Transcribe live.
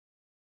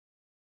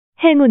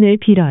행운을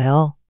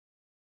빌어요.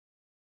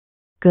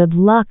 Good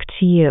luck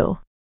to you.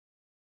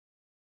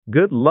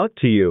 Good luck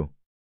to you.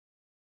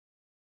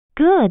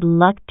 Good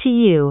luck to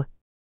you.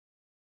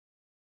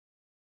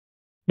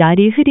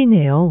 날이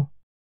흐리네요.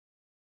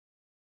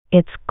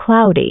 It's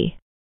cloudy.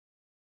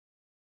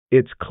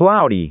 It's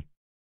cloudy.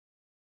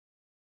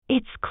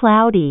 It's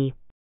cloudy.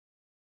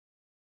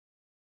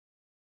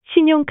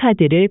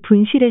 신용카드를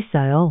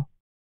분실했어요.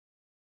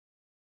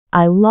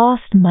 I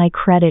lost my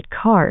credit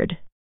card.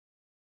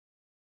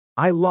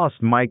 I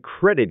lost my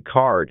credit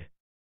card.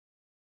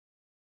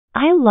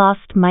 I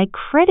lost my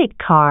credit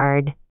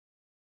card.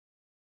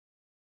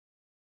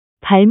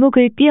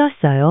 발목을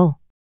삐었어요.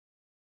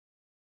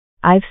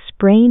 I've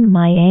sprained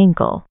my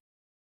ankle.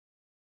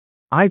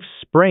 I've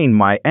sprained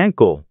my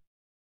ankle.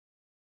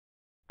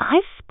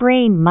 I've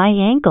sprained my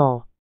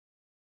ankle.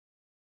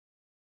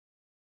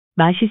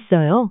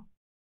 맛있어요.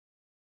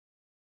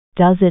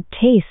 Does it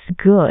taste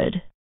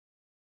good?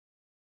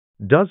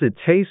 Does it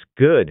taste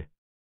good?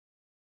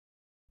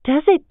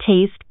 Does it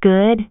taste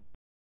good?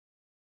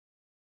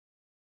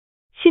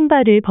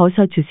 신발을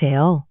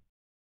벗어주세요.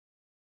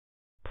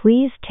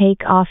 Please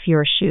take off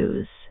your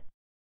shoes.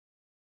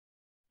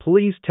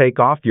 Please take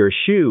off your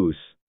shoes.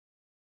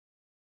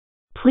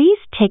 Please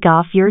take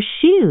off your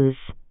shoes.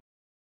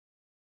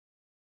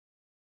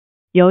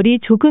 열이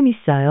조금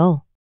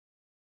있어요.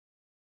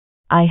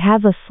 I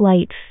have a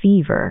slight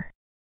fever.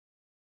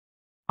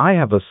 I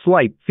have a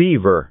slight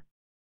fever.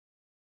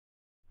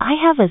 I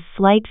have a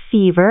slight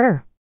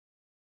fever.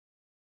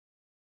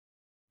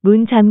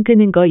 문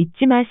잠그는 거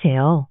잊지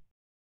마세요.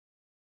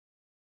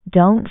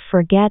 Don't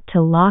forget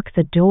to lock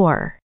the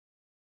door.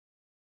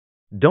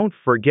 Don't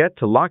forget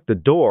to lock the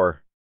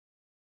door.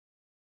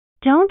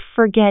 Don't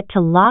forget to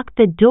lock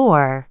the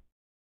door.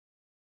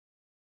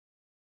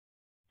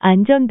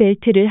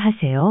 안전벨트를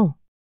하세요.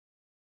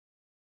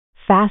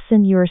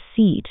 Fasten your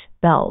seat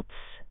belts.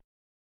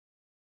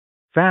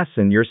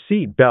 Fasten your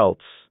seat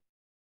belts.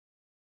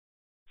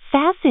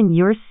 Fasten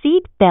your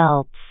seat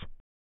belts.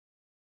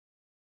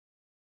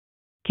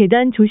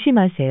 계단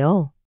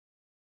조심하세요.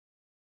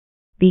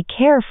 Be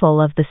careful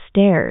of the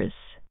stairs.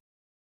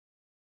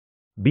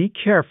 Be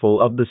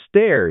careful of the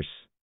stairs.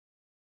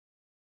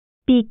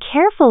 Be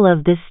careful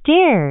of the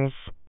stairs.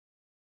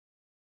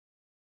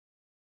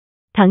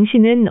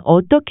 당신은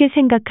어떻게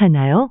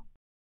생각하나요?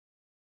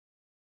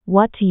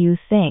 What do you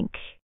think?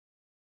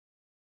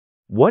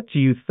 What do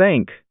you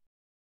think?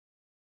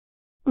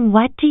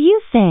 What do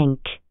you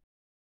think?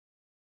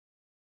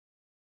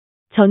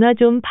 전화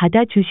좀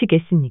받아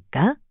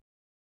주시겠습니까?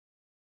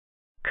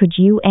 Could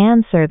you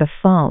answer the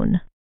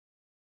phone?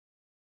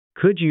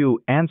 Could you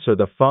answer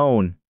the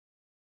phone?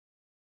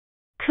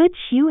 Could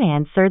you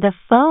answer the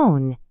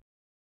phone?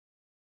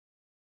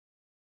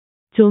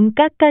 좀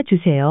깎아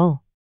주세요.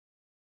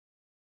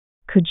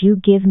 Could you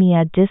give me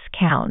a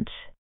discount?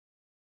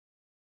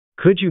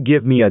 Could you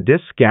give me a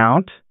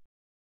discount?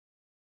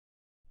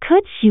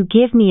 Could you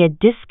give me a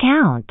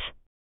discount?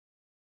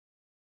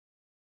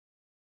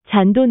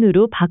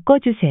 잔돈으로 바꿔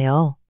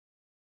주세요.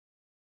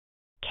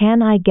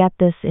 Can I get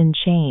this in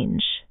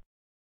change?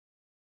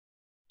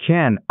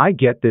 Can I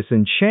get this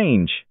in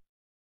change?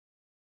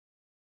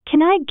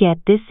 Can I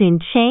get this in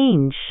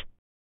change?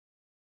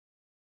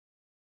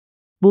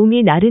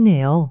 몸이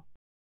나른해요.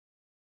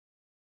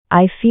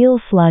 I feel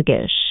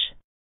sluggish.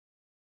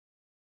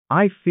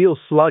 I feel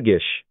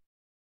sluggish.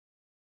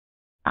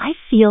 I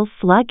feel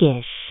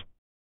sluggish.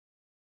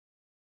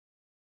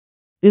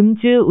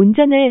 음주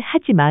운전을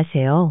하지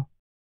마세요.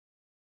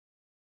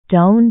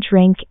 Don't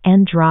drink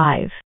and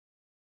drive.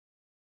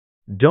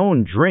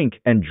 Don't drink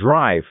and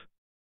drive.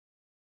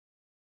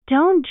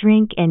 Don't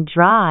drink and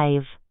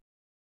drive.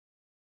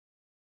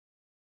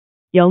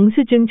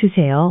 영수증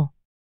주세요.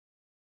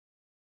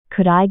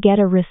 Could I get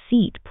a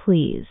receipt,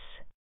 please?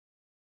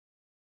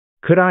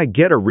 Could I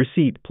get a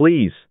receipt,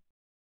 please?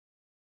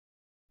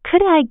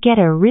 Could I get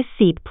a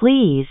receipt,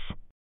 please?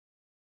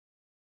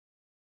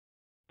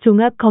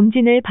 종합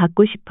검진을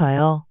받고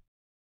싶어요.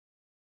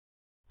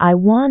 I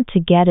want to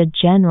get a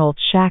general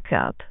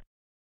checkup.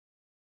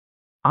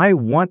 I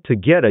want to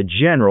get a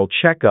general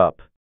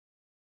checkup.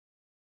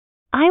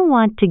 I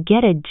want to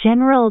get a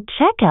general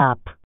checkup.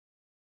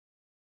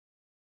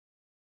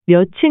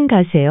 몇 층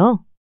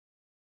가세요?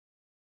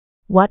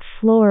 What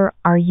floor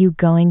are you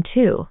going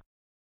to?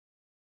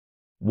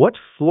 What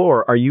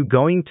floor are you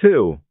going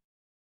to?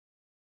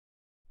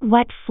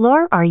 What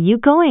floor are you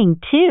going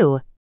to?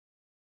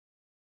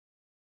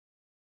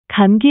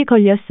 감기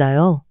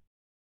걸렸어요.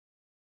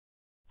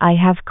 I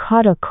have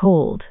caught a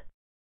cold.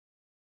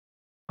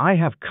 I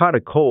have caught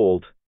a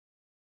cold.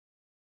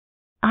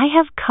 I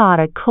have caught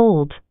a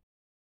cold.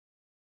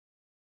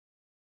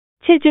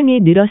 체중이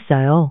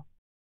늘었어요.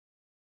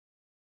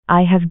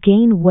 I have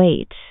gained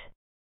weight.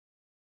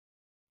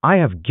 I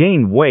have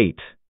gained weight.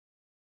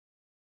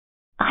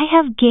 I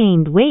have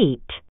gained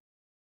weight.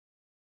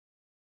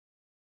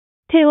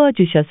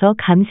 태워주셔서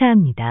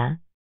감사합니다.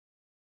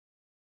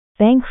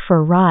 Thank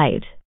for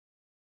ride.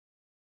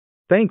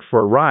 Thank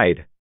for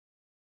ride.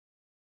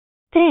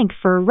 Thank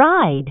for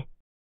ride.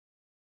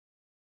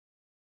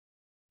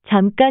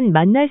 잠깐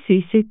만날 수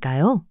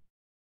있을까요?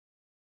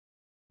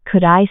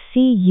 Could I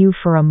see you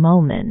for a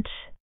moment?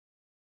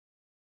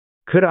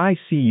 Could I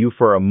see you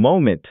for a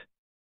moment?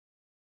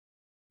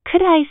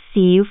 Could I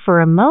see you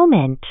for a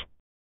moment?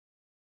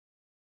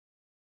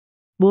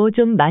 뭐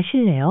좀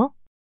마실래요?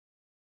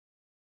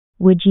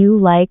 Would you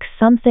like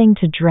something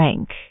to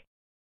drink?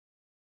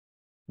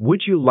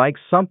 Would you like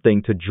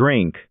something to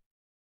drink?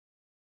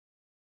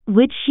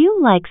 Would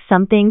you like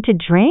something to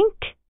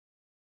drink?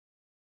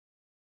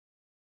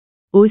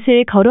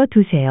 옷을 걸어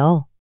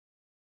두세요.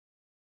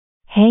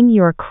 Hang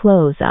your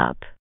clothes up.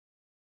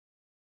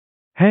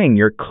 Hang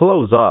your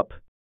clothes up.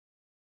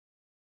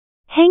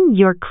 Hang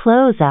your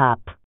clothes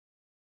up.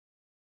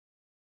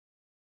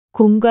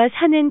 공과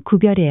사는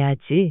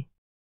구별해야지.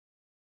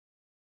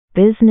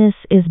 Business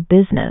is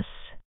business.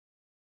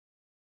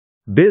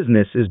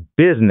 Business is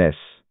business.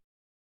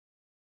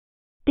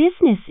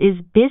 Business is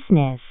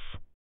business.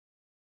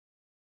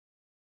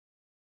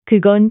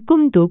 그건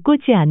꿈도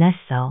꾸지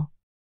않았어.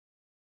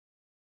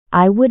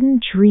 I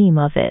wouldn't dream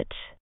of it.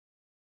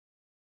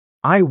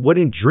 I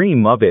wouldn't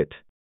dream of it.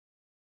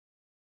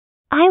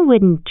 I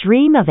wouldn't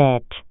dream of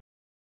it.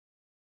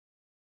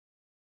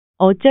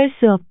 어쩔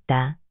수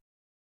없다.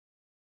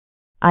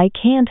 I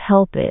can't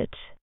help it.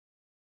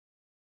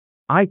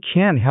 I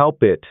can't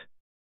help it.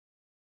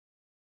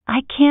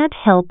 I can't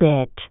help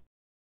it.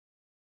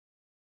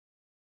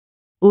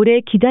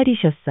 오래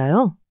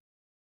기다리셨어요?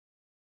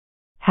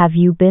 Have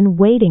you been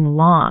waiting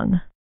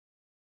long?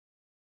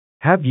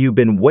 Have you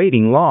been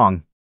waiting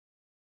long?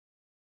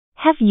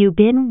 Have you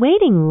been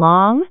waiting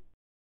long?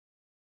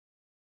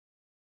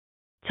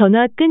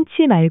 전화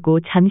끊지 말고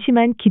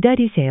잠시만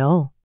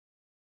기다리세요.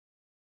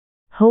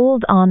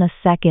 Hold on a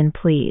second,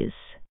 please.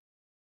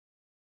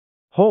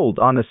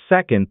 Hold on a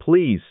second,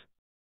 please.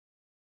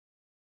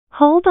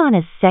 Hold on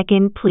a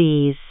second,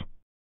 please.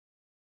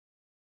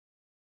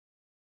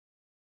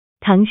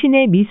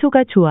 당신의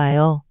미소가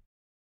좋아요.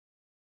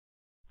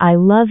 I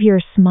love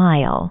your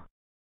smile.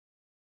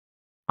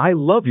 I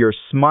love your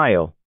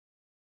smile.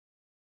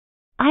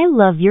 I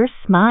love your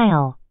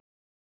smile.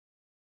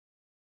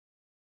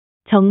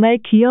 정말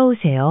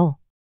귀여우세요.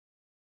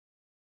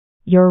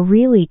 You're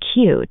really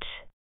cute.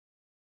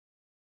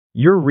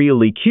 You're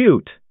really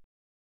cute.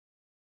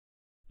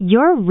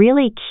 You're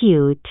really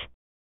cute.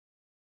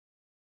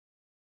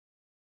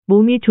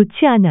 몸이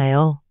좋지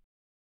않아요.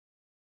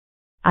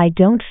 I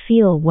don't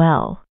feel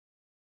well.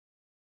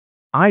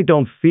 I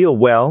don't feel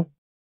well.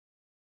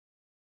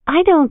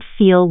 I don't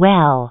feel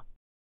well.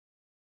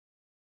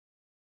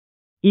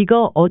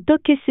 이거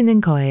어떻게 쓰는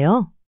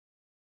거예요?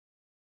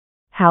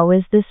 How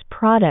is this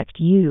product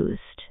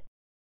used?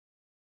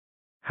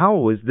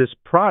 How is this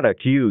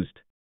product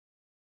used?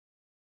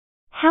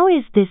 How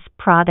is this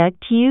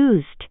product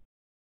used?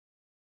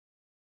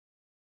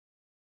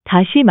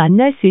 다시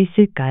만날 수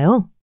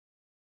있을까요?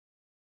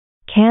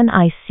 Can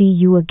I see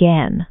you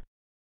again?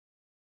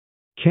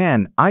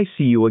 Can I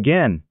see you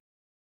again?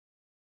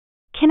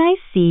 Can I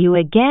see you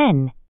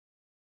again?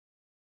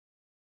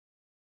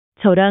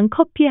 저랑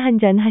커피 한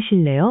잔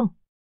하실래요?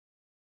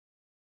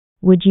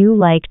 Would you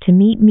like to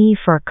meet me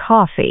for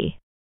coffee?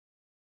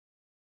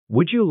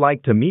 Would you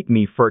like to meet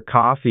me for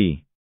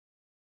coffee?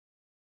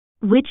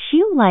 Would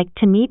you like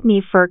to meet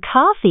me for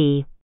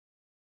coffee?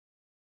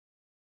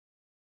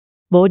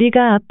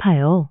 머리가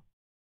아파요.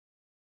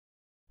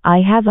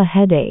 I have a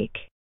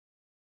headache.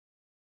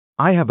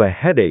 I have a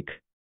headache.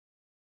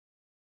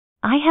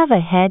 I have a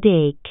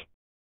headache.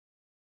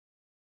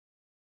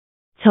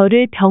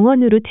 저를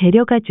병원으로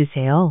데려가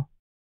주세요.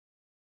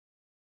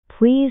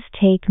 Please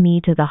take me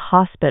to the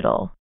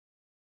hospital.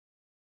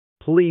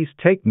 Please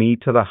take me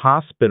to the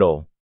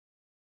hospital.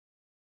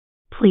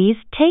 Please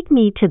take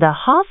me to the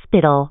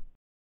hospital.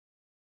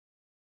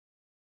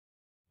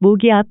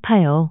 목이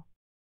아파요.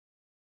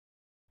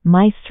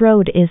 My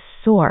throat is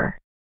sore.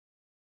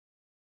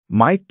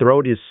 My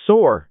throat is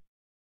sore.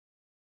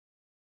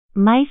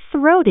 My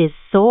throat is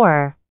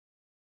sore.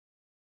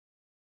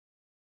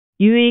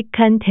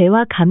 유익한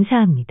대화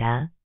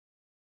감사합니다.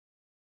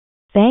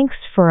 Thanks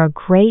for a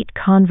great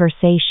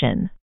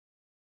conversation.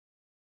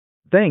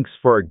 Thanks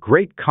for a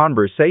great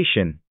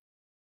conversation.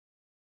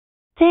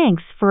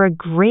 Thanks for a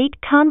great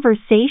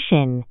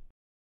conversation.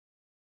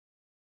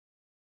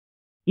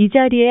 이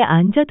자리에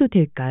앉아도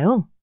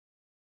될까요?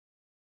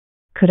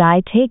 Could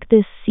I take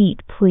this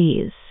seat,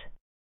 please?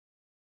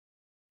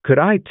 Could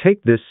I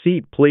take this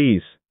seat,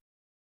 please?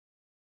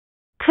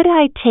 Could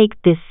I take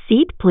this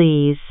seat,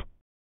 please?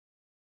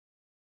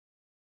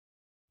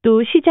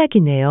 또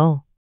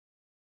시작이네요.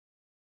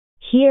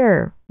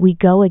 Here we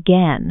go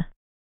again.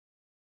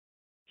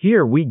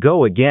 Here we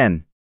go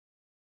again.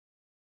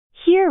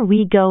 Here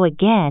we go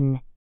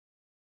again.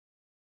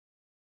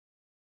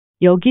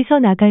 여기서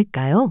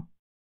나갈까요?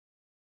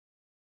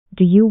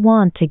 Do you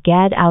want to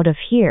get out of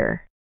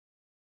here?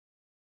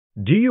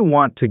 Do you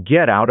want to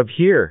get out of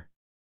here?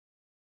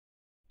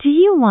 Do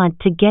you want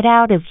to get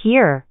out of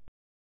here?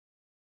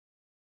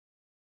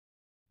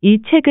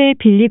 이 책을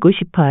빌리고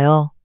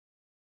싶어요.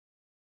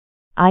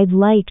 I'd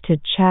like to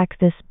check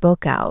this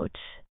book out.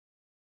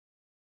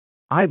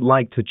 I'd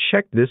like to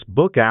check this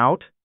book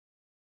out.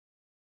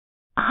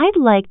 I'd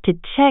like to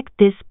check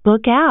this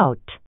book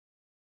out.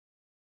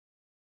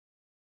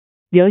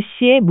 몇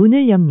시에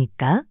문을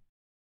엽니까?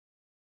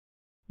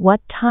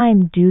 What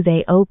time do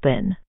they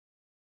open?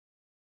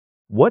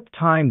 What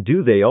time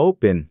do they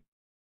open?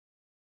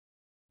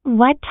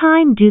 What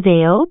time do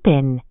they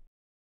open?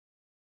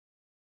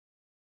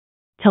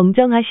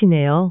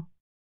 정정하시네요.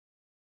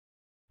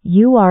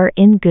 You are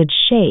in good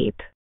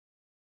shape.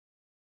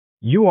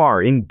 You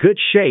are in good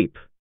shape.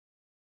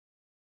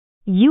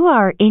 You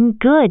are in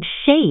good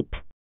shape.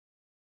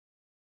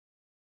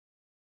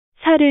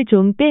 살을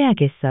좀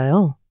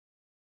빼야겠어요.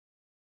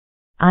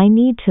 I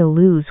need to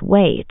lose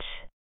weight.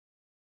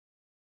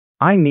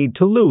 I need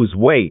to lose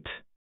weight.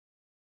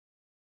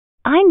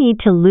 I need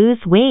to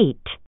lose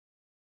weight.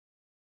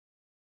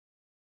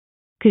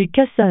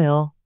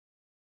 긁혔어요.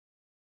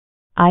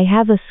 I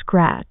have a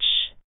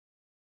scratch.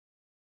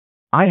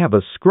 I have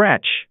a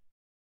scratch.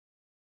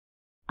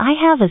 I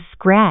have a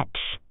scratch.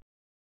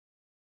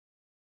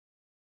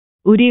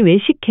 우리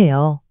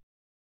외식해요.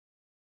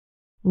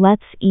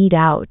 Let's eat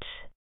out.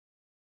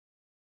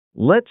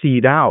 Let's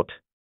eat out.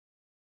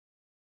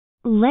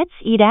 Let's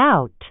eat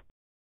out.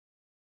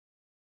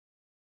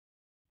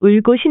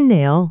 울고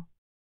싶네요.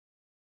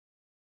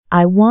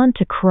 I want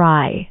to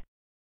cry.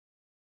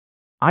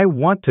 I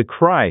want to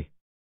cry.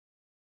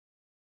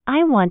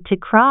 I want to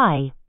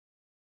cry.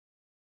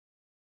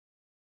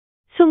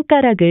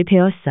 손가락을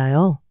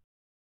베었어요.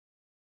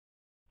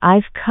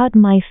 I've cut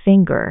my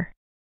finger.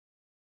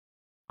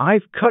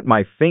 I've cut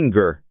my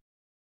finger.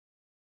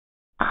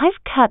 I've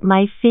cut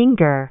my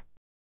finger.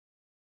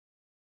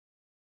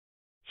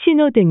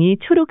 신호등이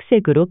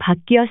초록색으로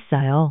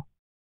바뀌었어요.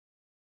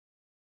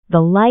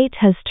 The light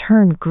has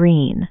turned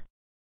green.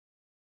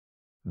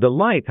 The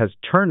light has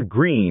turned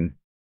green.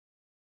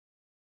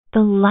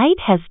 The light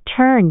has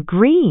turned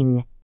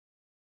green.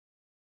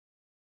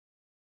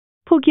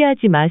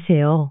 포기하지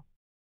마세요.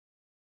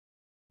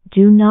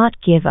 Do not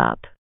give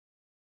up.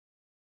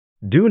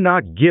 Do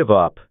not give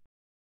up.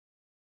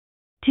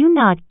 Do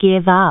not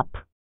give up.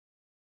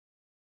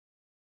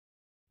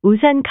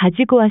 우산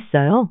가지고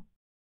왔어요?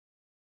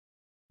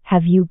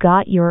 Have you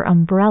got your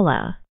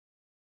umbrella?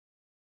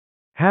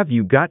 Have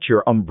you got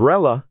your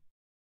umbrella?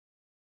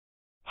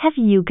 Have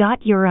you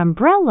got your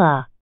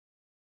umbrella?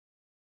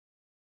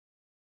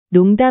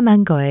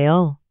 농담한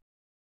거예요.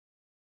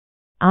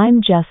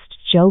 I'm just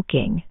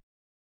joking.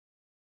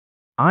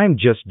 I'm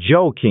just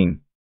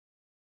joking.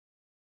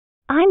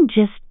 I'm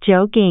just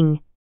joking.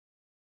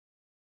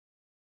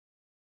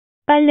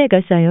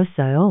 빨래가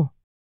쌓였어요.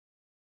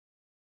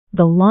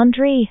 The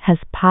laundry has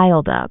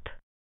piled up.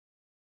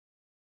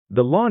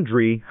 The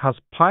laundry has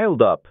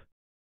piled up.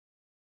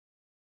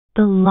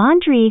 The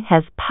laundry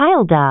has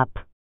piled up.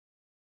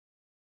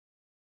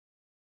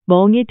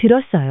 멍이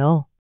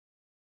들었어요.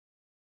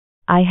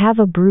 I have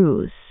a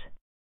bruise.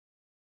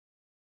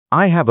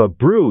 I have a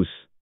bruise.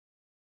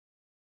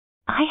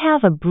 I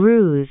have a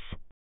bruise.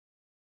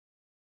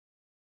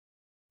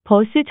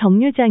 버스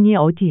정류장이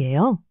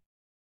어디예요?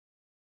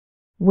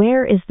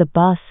 Where is the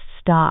bus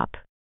stop?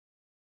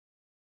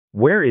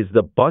 Where is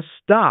the bus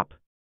stop?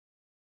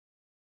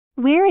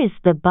 Where is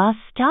the bus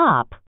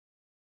stop?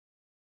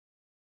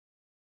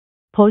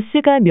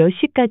 버스가 몇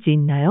시까지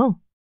있나요?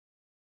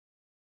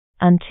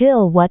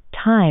 Until what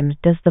time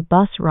does the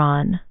bus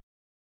run?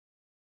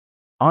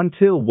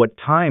 Until what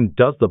time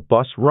does the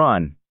bus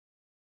run?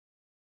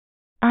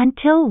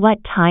 Until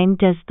what time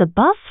does the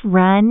bus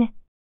run?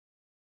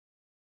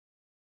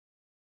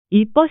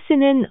 이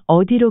버스는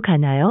어디로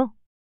가나요?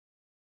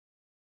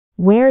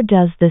 Where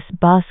does this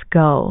bus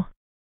go?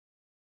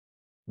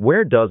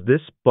 Where does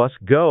this bus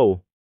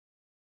go?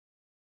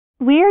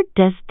 Where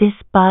does this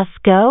bus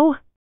go?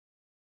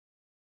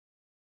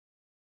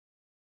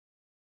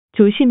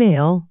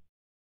 조심해요.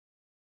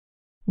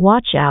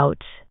 Watch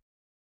out.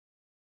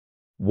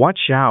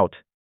 Watch out.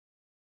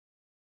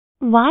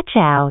 Watch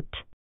out.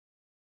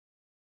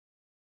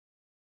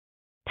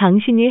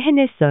 당신이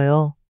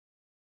해냈어요.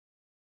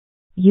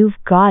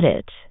 You've got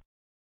it.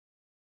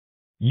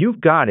 You've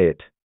got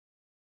it.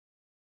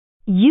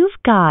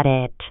 You've got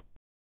it.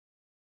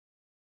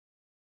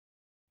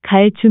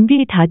 갈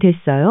준비 다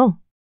됐어요?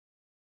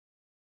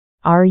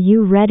 Are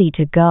you ready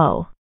to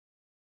go?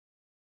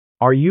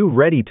 Are you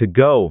ready to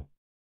go?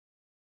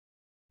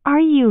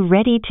 Are you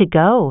ready to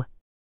go?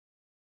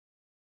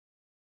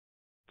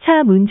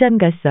 차 문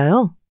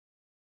잠갔어요?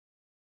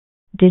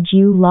 Did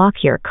you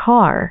lock your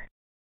car?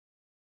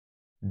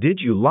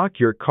 Did you lock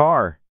your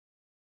car?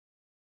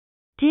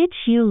 Did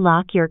you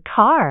lock your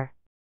car?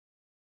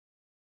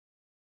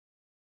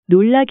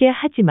 놀라게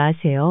하지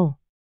마세요.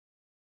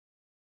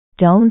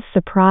 Don't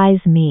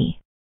surprise me.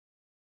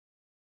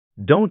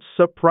 Don't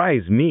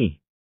surprise me.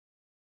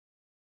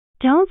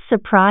 Don't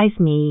surprise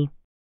me.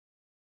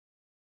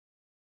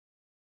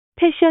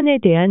 패션에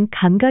대한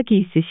감각이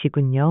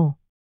있으시군요.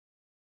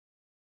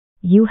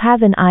 You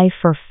have an eye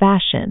for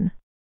fashion.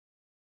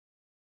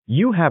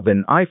 You have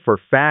an eye for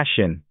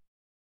fashion.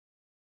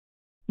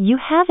 You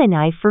have an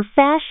eye for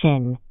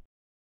fashion.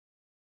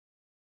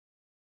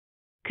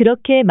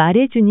 그렇게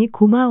말해주니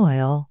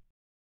고마워요.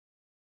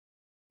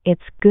 It's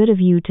good of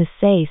you to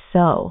say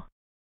so.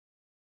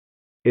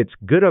 It's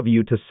good of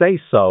you to say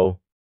so.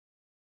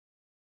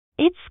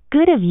 It's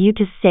good of you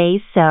to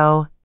say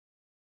so.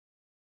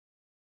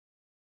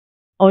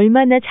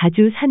 얼마나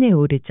자주 산에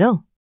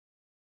오르죠?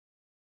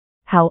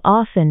 How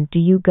often do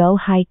you go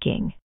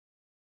hiking?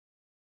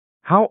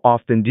 How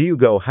often do you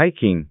go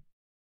hiking?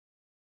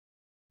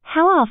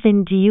 How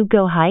often do you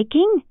go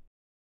hiking?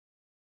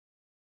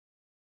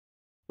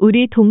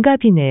 우리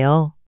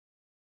동갑이네요.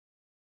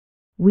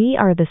 We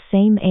are the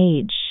same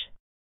age.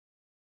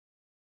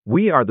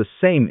 We are the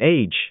same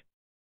age.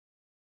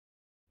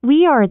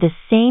 We are the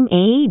same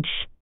age.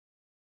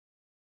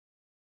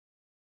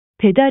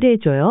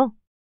 배달해줘요?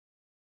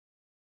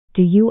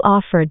 Do you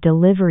offer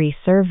delivery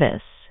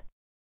service?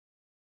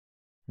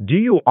 Do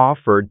you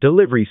offer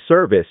delivery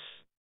service?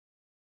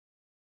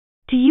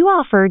 Do you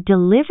offer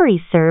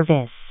delivery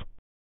service?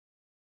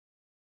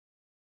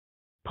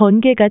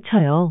 번개가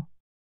쳐요.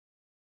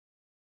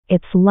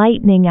 It's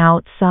lightning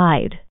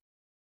outside.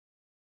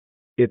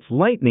 It's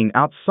lightning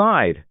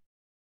outside.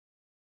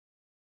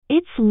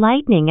 It's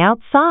lightning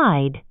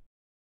outside.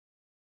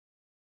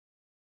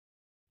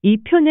 이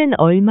표는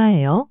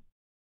얼마예요?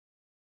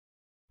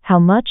 How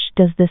much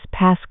does this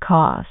pass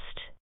cost?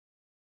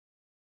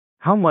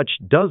 How much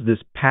does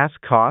this pass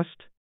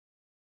cost?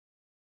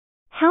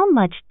 How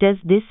much does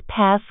this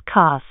pass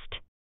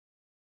cost?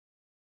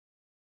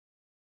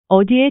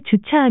 어디에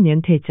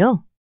주차하면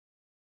되죠?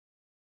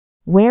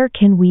 Where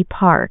can we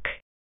park?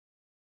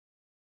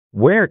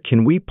 Where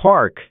can we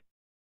park?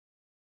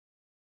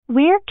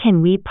 Where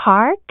can we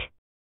park?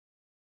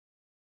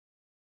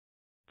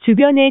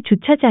 주변에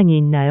주차장이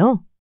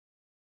있나요?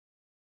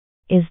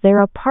 Is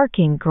there a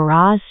parking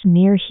garage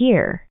near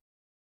here?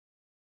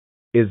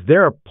 Is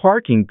there a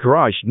parking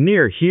garage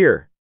near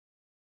here?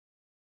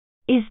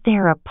 Is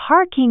there a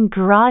parking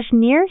garage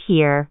near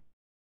here?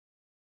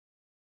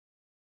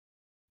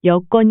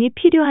 여권이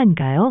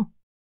필요한가요?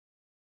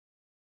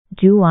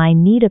 Do I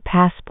need a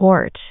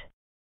passport?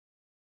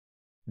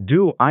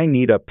 Do I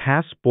need a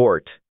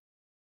passport?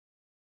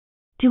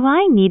 Do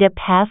I need a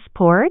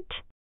passport?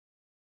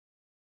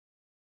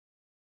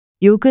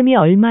 요금이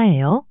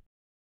얼마예요?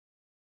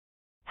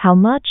 How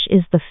much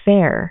is the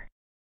fare?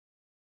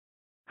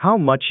 How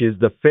much is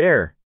the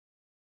fare?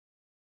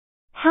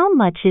 How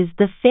much is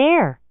the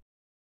fare?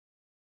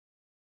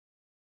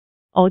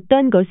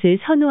 어떤 것을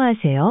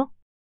선호하세요?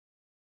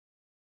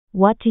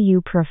 What do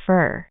you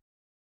prefer?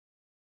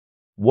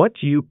 What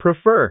do you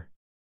prefer?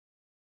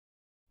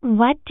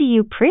 What do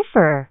you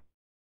prefer?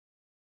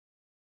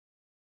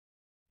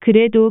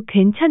 그래도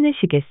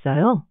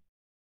괜찮으시겠어요?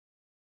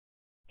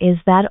 Is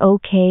that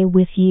okay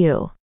with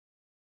you?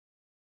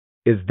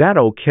 Is that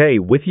okay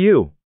with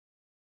you?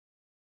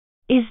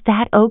 Is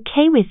that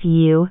okay with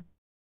you?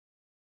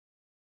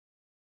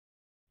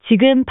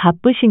 지금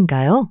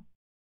바쁘신가요?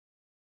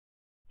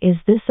 Is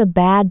this a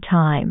bad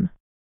time?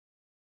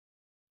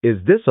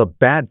 Is this a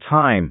bad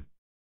time?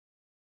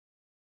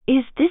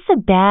 Is this a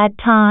bad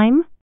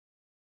time?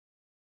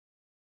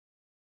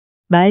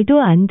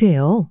 말도 안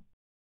돼요.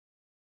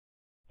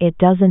 It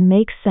doesn't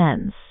make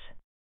sense.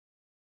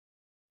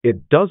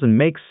 It doesn't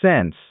make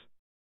sense.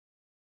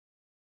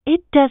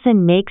 It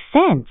doesn't make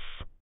sense.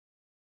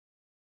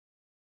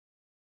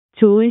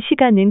 좋은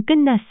시간은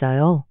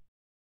끝났어요.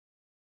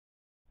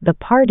 The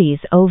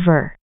party's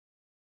over.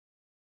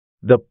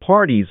 The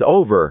party's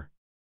over.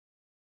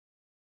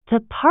 The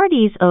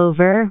party's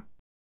over.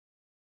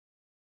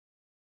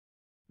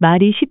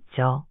 말이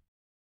쉽죠.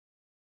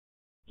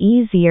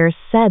 Easier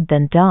said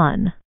than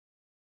done.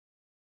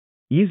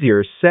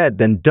 Easier said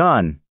than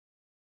done.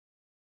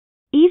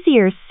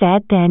 Easier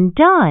said than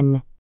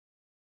done.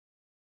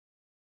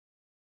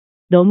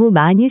 너무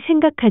많이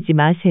생각하지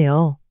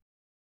마세요.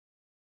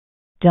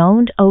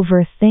 Don't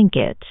overthink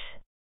it.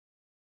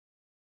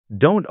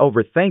 Don't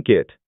overthink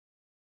it.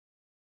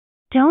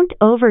 Don't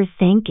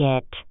overthink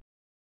it.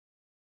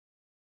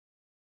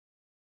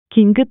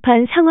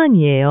 긴급한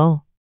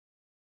상황이에요.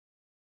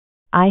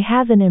 I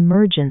have an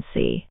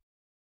emergency.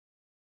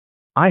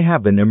 I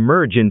have an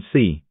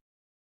emergency.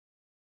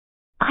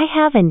 I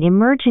have an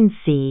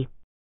emergency.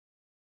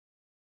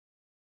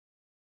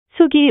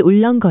 속이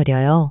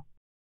울렁거려요.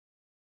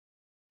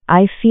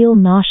 I feel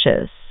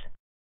nauseous.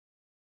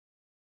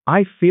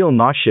 I feel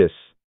nauseous.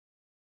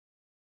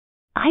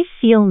 I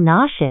feel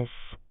nauseous.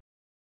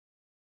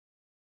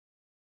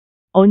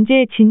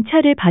 언제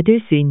진찰을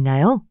받을 수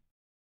있나요?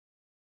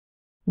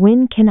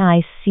 When can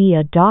I see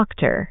a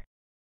doctor?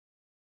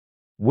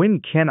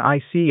 When can I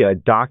see a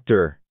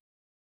doctor?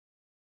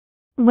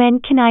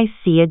 When can I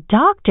see a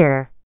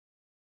doctor?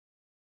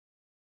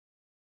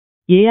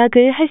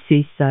 예약을 할 수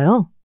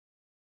있어요?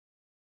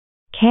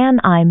 Can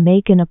I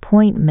make an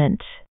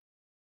appointment?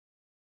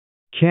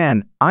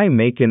 Can I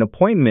make an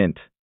appointment?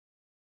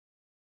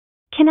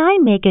 Can I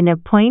make an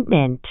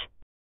appointment?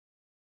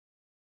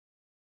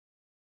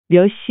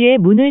 몇 시에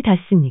문을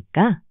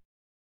닫습니까?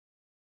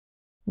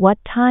 What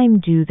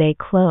time do they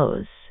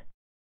close?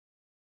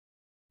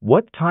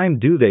 What time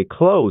do they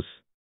close?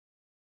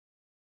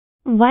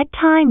 What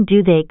time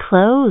do they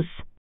close?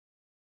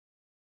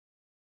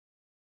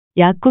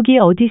 약국이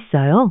어디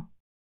있어요?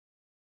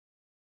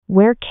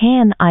 Where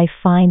can I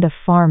find a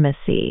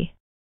pharmacy?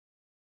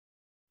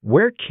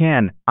 Where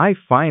can I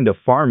find a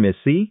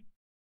pharmacy?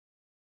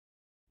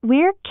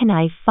 Where can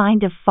I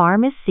find a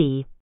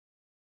pharmacy?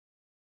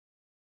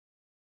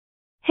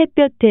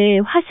 햇볕에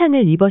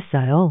화상을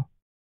입었어요.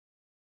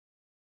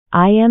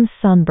 I am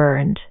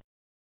sunburned.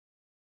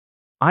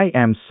 I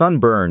am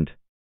sunburned.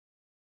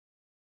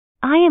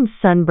 I am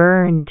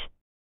sunburned.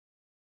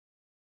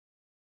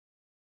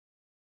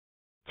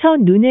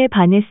 첫눈에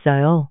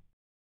반했어요.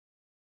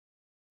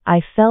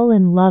 I fell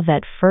in love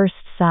at first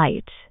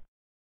sight.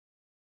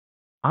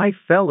 I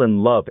fell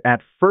in love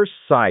at first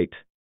sight.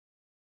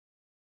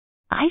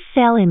 I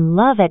fell in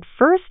love at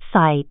first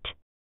sight.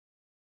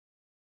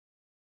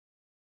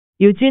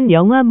 요즘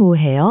영화 뭐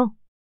해요?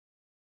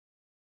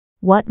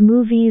 What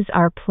movies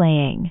are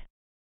playing?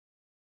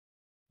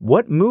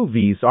 What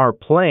movies are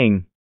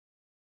playing?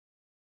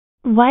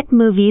 What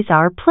movies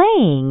are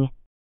playing?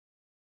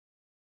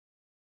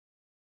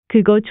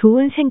 그거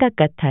좋은 생각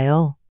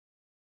같아요.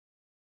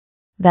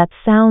 That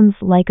sounds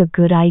like a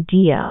good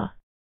idea.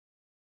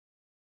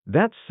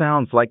 That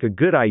sounds like a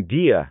good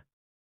idea.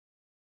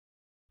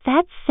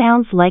 That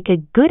sounds like a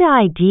good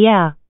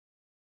idea.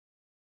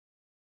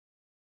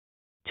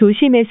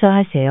 조심해서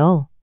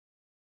하세요.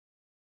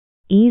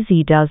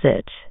 Easy does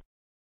it.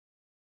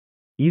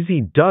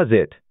 Easy does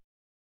it.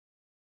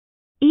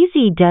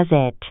 Easy does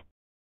it.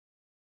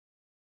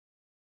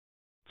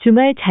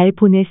 주말 잘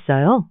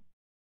보냈어요?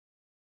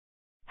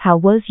 How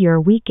was your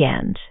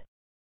weekend?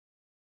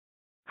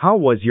 How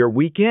was your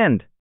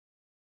weekend?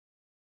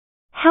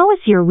 How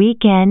was your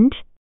weekend?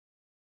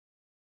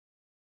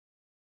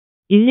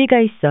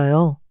 일리가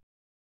있어요.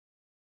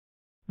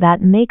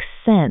 That makes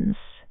sense.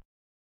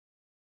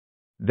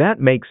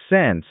 That makes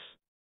sense.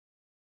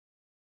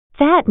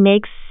 That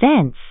makes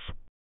sense.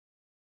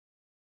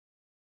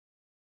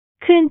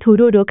 큰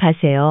도로로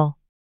가세요.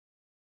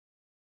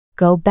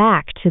 Go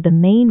back to the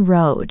main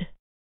road.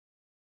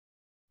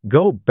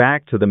 Go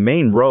back to the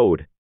main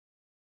road.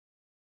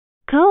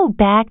 Go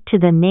back to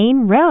the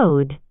main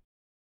road.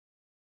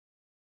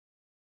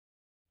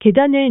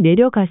 계단을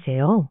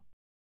내려가세요.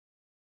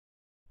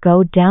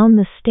 Go down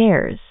the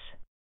stairs.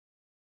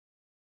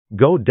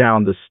 Go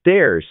down the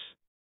stairs.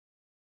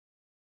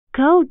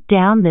 Go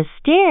down the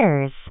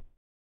stairs.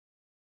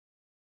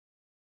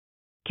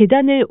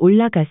 계단을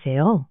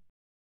올라가세요.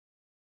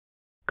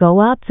 Go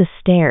up the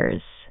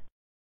stairs.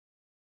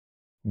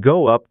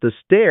 Go up the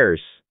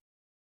stairs.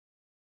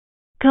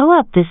 Go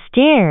up the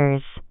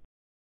stairs.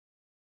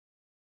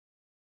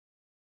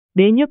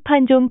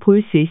 메뉴판 좀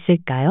볼 수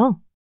있을까요?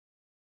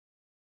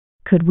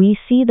 Could we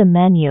see the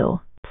menu,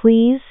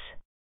 please?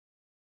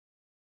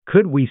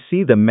 Could we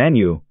see the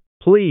menu,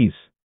 please?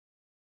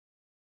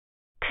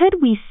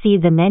 Could we see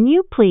the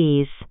menu,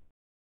 please?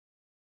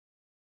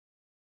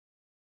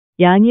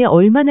 양이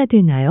얼마나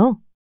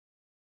되나요?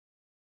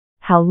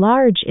 How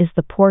large is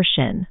the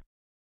portion?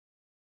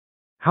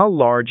 How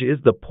large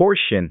is the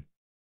portion?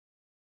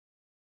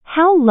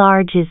 How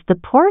large is the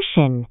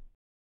portion?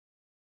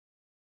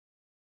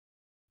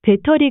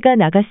 배터리가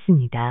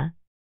나갔습니다.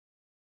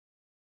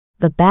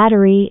 The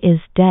battery is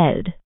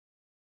dead.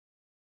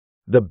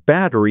 The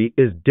battery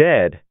is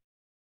dead.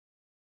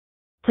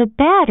 The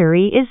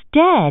battery is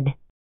dead.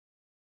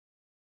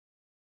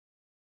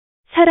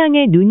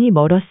 사랑에 눈이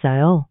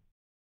멀었어요.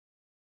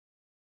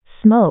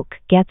 Smoke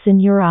gets in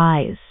your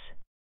eyes.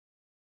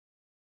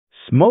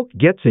 Smoke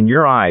gets in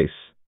your eyes.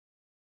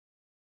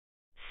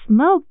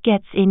 Smoke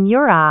gets in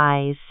your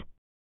eyes.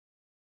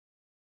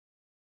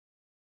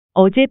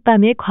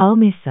 어젯밤에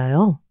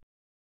과음했어요.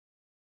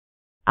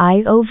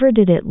 I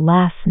overdid it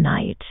last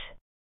night.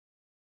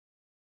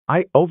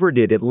 I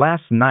overdid it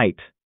last night.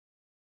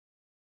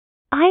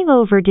 I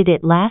overdid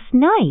it last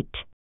night.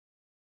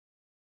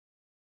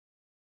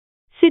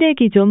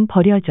 쓰레기 좀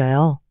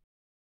버려줘요.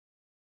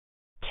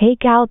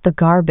 Take out the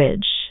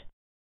garbage.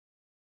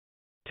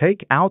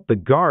 Take out the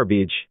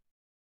garbage.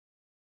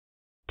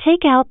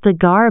 Take out the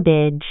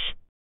garbage.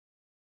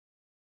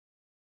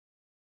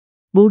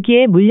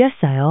 모기에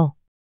물렸어요.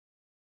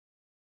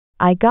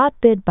 I got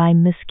bit by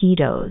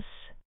mosquitoes.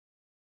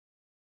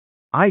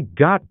 I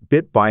got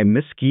bit by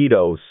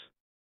mosquitoes.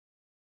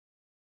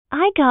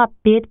 I got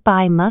bit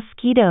by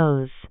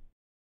mosquitoes.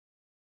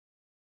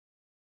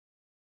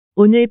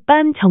 오늘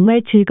밤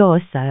정말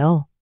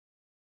즐거웠어요.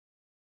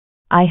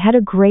 I had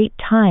a great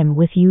time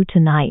with you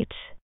tonight.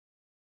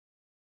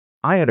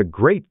 I had a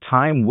great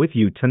time with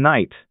you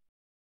tonight.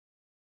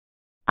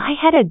 I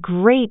had a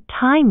great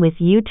time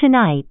with you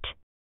tonight.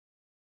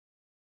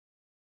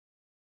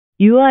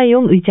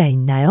 유아용 의자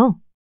있나요?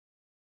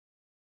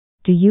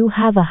 Do you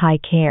have a high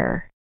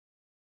chair?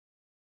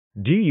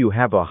 Do you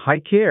have a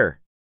high chair?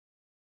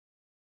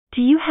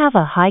 Do you have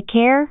a high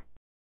chair?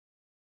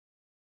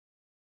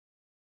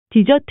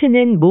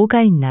 디저트는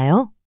뭐가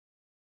있나요?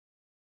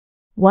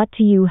 What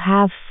do you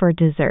have for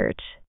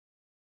dessert?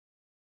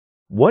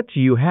 What do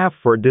you have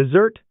for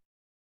dessert?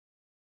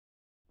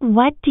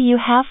 What do you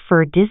have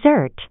for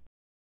dessert?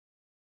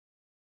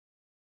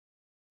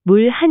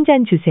 물 한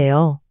잔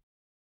주세요.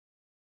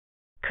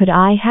 Could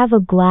I have a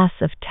glass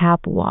of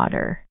tap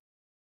water?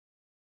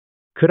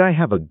 Could I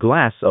have a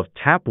glass of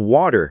tap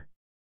water?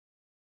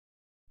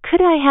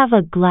 Could I have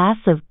a glass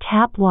of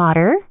tap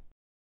water?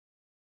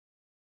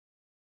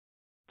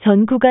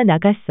 전구가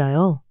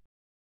나갔어요.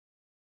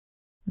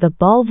 The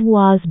bulb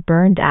was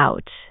burned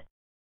out.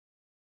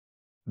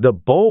 The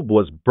bulb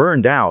was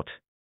burned out.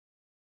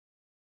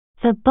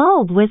 The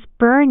bulb was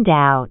burned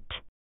out.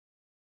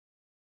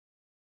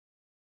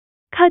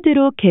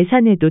 카드로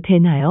계산해도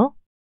되나요?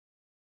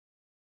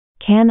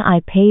 Can I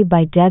pay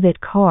by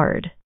debit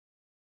card?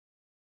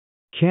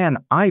 Can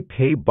I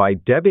pay by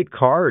debit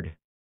card?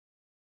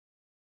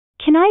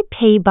 Can I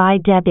pay by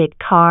debit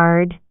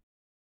card?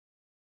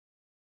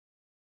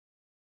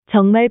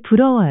 정말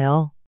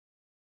부러워요.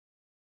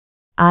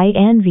 I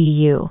envy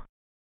you.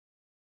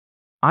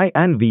 I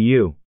envy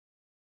you.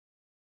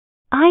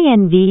 I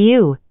envy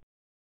you.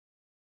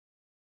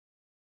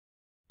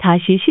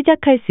 다시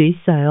시작할 수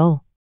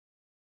있어요.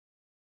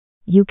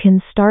 You can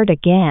start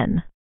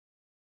again.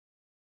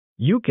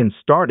 You can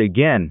start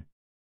again.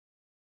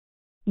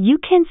 You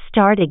can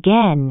start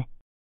again.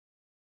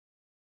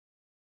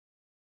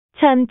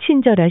 참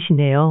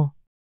친절하시네요.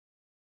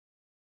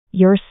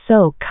 You're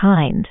so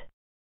kind.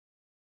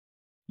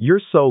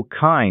 You're so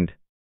kind.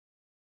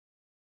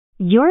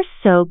 You're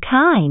so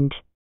kind.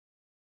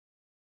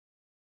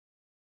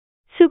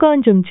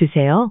 수건 좀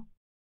주세요.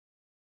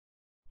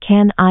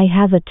 Can I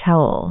have a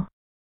towel?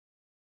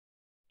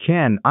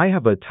 Can I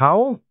have a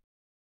towel?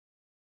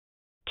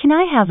 Can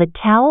I have a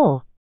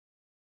towel?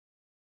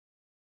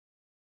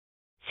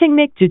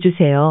 생맥주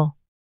주세요.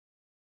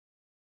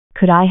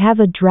 Could I have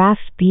a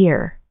draft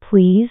beer,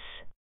 please?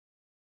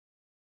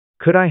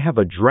 Could I have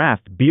a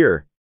draft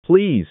beer,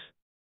 please?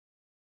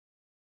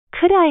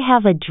 Could I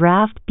have a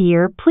draft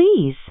beer,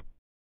 please?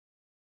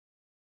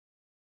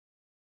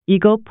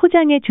 이거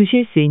포장해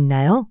주실 수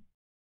있나요?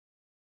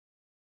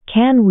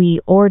 Can we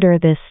order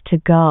this to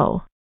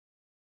go?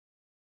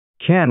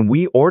 Can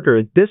we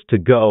order this to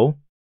go?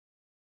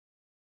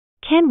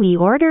 Can we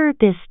order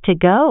this to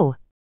go?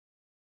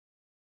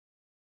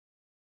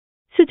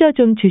 수저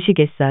좀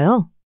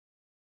주시겠어요?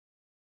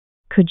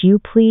 Could you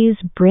please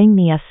bring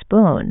me a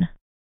spoon?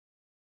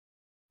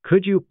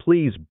 Could you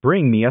please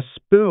bring me a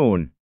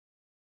spoon?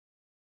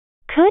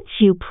 Could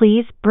you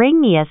please bring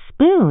me a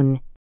spoon?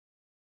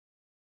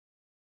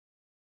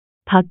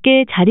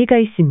 밖에 자리가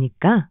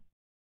있습니까?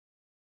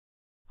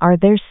 Are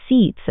there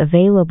seats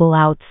available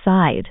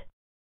outside?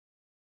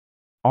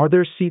 Are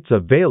there seats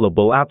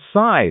available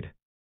outside?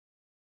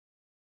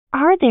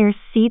 Are there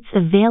seats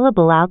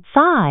available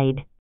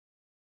outside?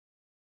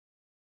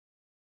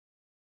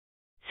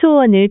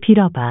 소원을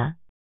빌어봐.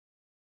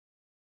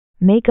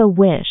 Make a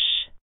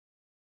wish.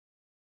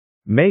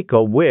 Make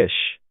a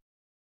wish.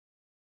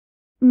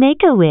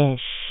 Make a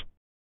wish.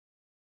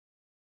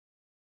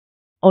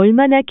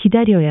 얼마나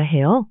기다려야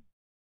해요?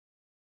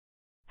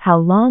 How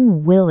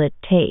long will it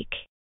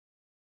take?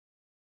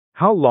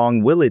 How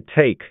long will it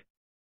take?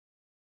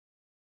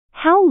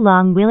 How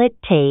long will it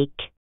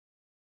take?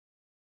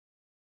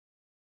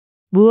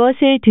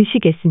 무엇을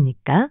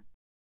드시겠습니까?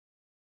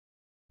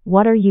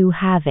 What are you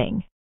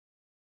having?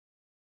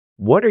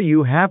 What are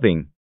you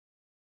having?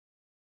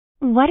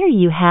 What are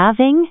you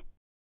having?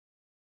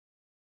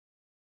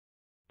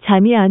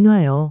 잠이 안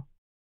와요.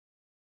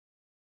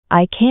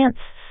 I can't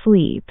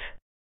sleep.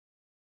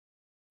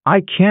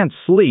 I can't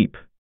sleep.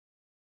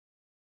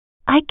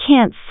 I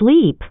can't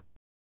sleep.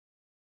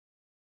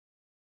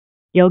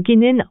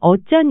 여기는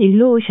어쩐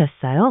일로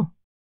오셨어요?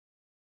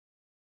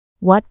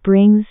 What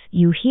brings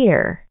you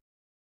here?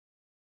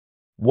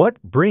 What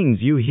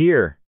brings you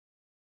here?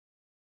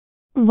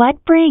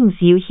 What brings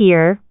you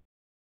here?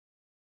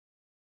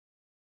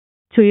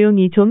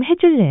 조용히 좀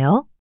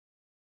해줄래요?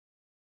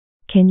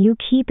 Can you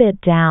keep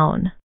it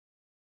down?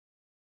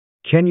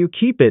 Can you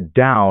keep it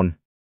down?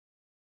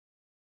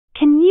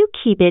 Can you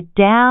keep it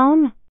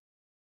down?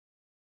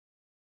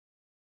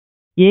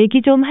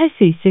 얘기 좀 할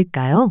수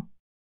있을까요?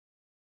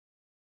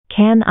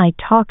 Can I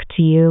talk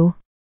to you?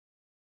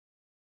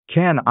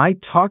 Can I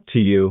talk to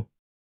you?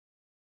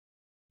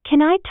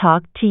 Can I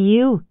talk to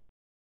you?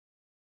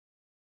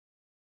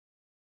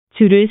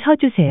 줄을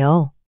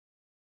서주세요.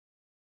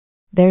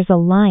 There's a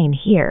line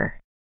here.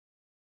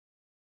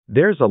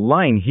 There's a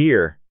line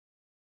here.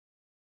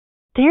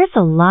 There's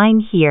a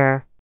line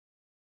here.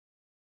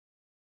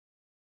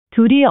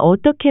 둘이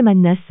어떻게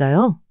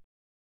만났어요?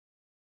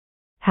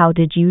 How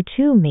did you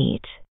two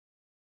meet?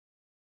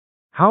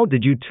 How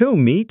did you two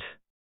meet?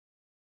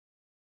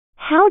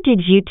 How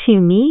did you two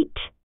meet?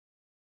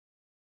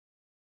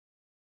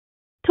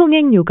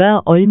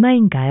 통행료가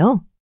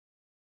얼마인가요?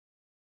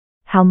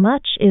 How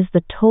much is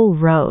the toll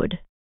road?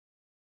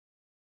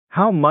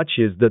 How much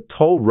is the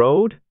toll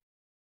road?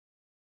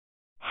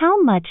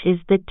 How much is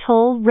the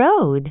toll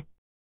road?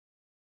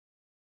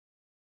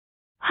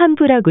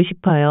 환불하고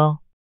싶어요.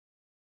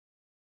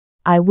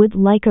 I would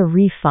like a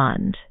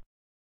refund.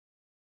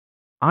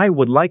 I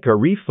would like a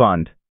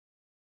refund.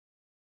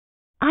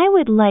 I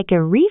would like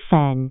a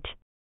refund.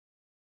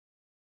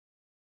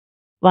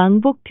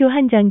 왕복표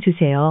한 장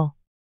주세요.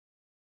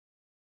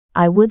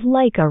 I would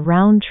like a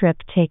round-trip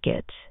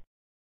ticket.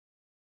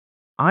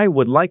 I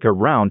would like a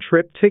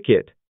round-trip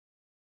ticket.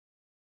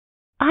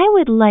 I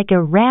would like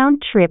a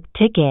round-trip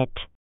ticket.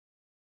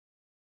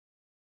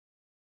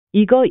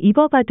 이거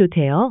입어봐도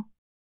돼요?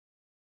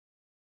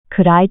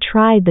 Could I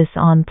try this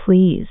on,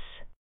 please?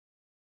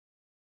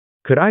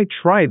 Could I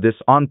try this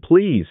on,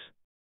 please?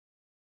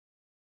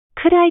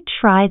 Could I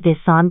try this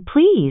on,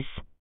 please?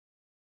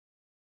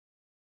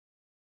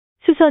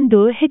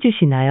 수선도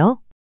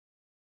해주시나요?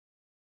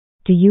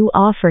 Do you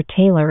offer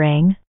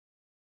tailoring?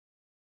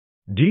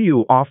 Do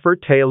you offer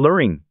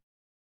tailoring?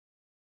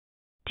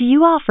 Do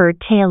you offer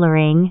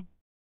tailoring?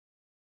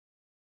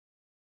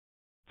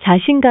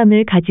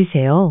 자신감을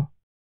가지세요.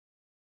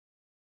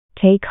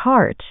 Take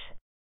heart.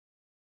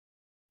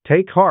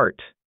 Take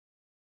heart.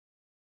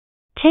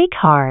 Take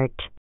heart.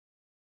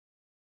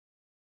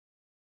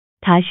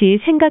 다시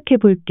생각해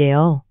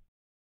볼게요.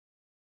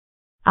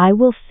 I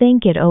will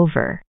think it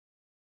over.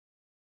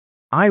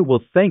 I will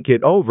think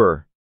it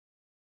over.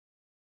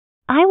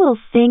 I will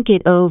think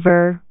it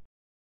over.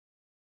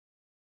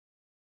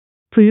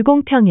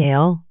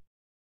 불공평해요.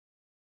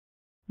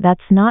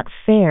 That's not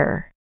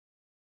fair.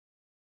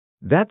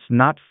 That's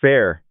not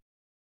fair.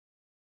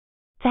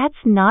 That's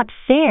not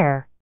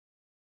fair.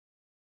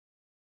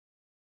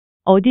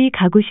 어디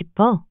가고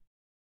싶어?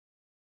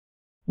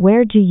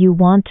 Where do you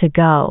want to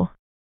go?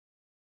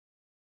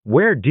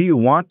 Where do you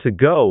want to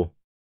go?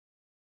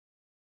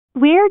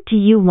 Where do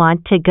you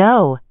want to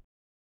go?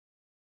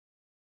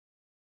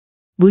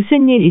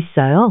 무슨 일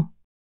있어요?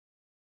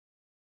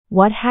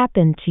 What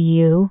happened to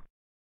you?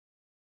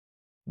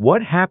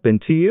 What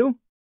happened to you?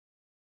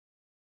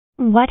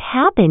 What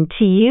happened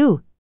to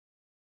you?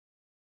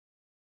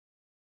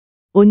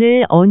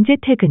 오늘 언제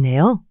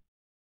퇴근해요?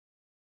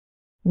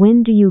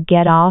 When do you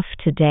get off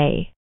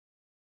today?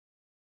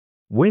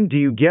 When do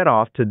you get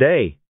off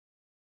today?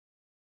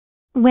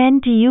 When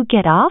do you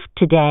get off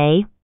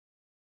today?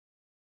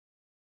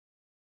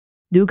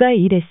 누가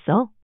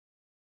이랬어?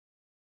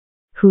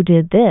 Who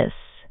did this?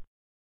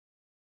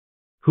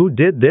 Who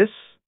did this?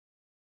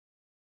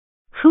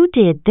 Who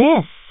did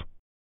this?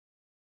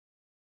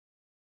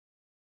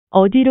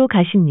 어디로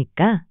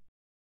가십니까?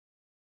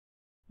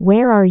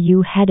 Where are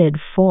you headed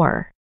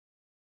for?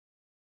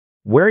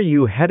 Where are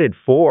you headed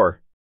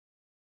for?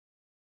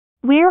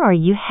 Where are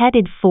you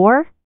headed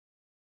for?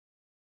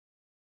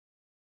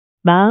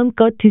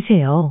 마음껏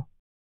드세요.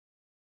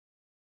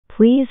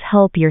 Please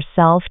help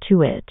yourself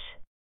to it.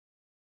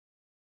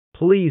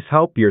 Please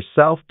help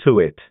yourself to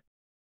it.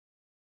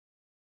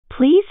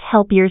 Please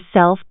help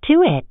yourself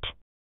to it.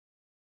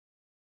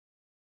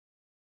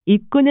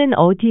 입구는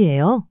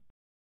어디예요?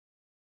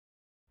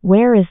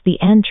 Where is the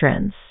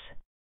entrance?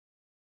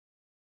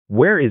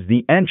 Where is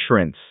the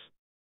entrance?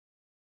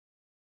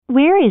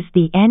 Where is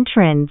the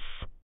entrance?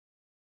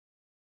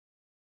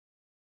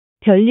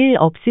 별일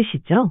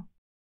없으시죠?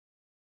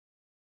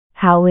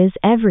 How is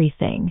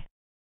everything?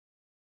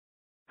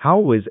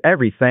 How is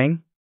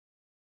everything?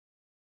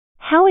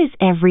 How is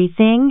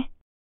everything?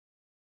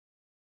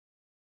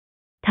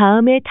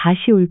 다음에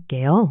다시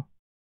올게요.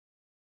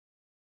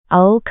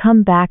 I'll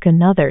come back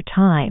another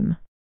time.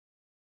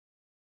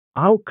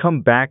 I'll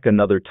come back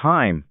another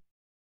time.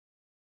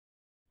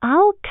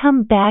 I'll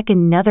come back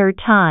another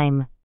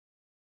time.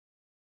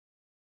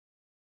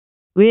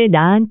 왜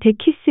나한테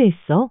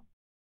키스했어?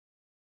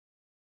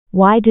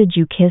 Why did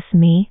you kiss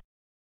me?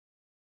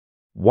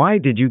 Why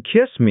did you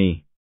kiss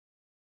me?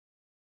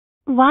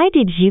 Why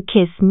did you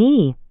kiss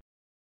me?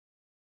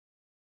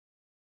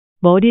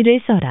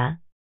 머리를 써라.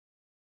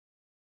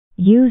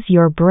 Use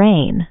your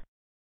brain.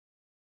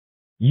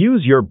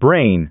 Use your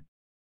brain.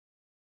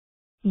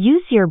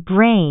 Use your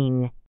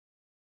brain.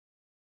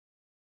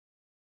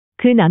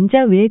 그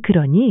남자 왜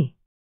그러니?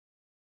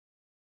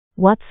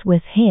 What's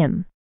with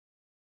him?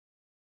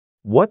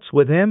 What's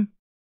with him?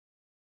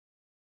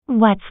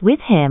 What's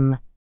with him?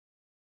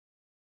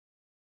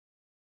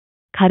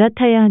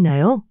 갈아타야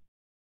하나요?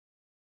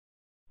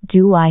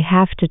 Do I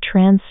have to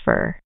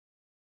transfer?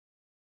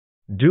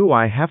 Do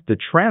I have to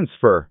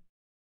transfer?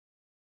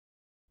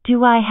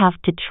 Do I have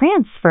to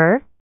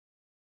transfer?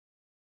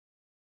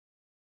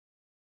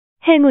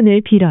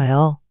 행운을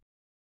빌어요.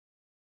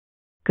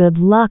 Good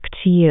luck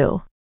to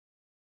you.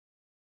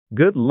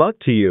 Good luck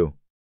to you.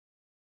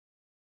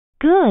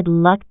 Good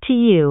luck to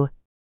you.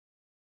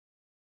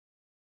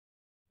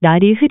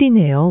 날이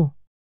흐리네요.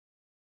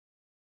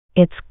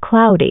 It's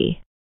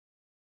cloudy.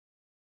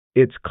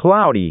 It's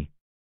cloudy.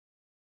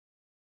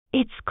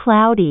 It's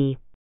cloudy.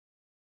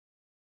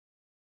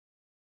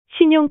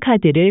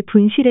 신용카드를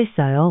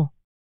분실했어요.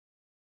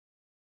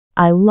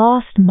 I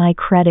lost my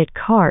credit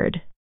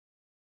card.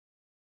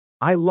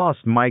 I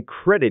lost my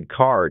credit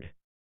card.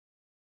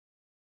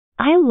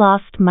 I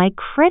lost my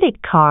credit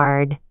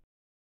card.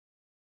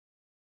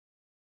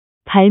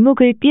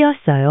 발목을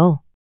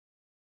삐었어요.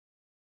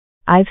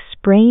 I've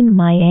sprained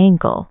my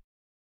ankle.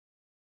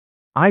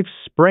 I've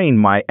sprained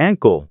my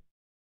ankle.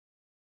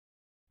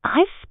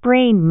 I've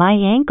sprained my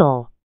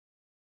ankle.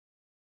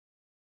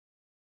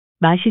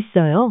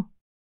 맛있어요?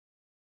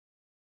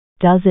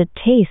 Does it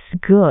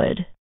taste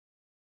good?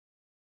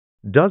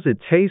 Does it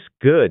taste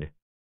good?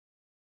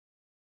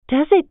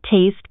 Does it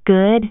taste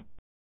good?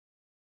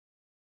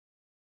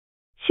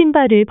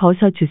 신발을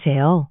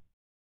벗어주세요.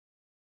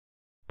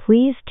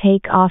 Please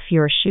take off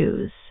your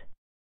shoes.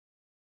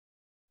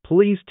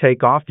 Please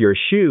take off your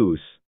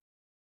shoes.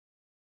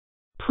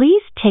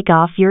 Please take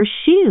off your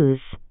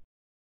shoes.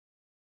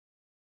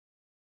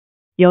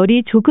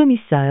 열이 조금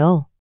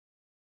있어요.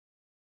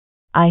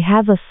 I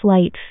have a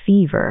slight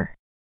fever.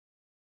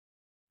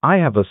 I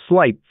have a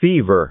slight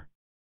fever.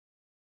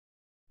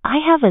 I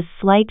have a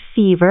slight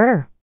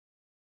fever.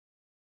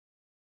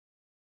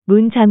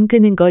 문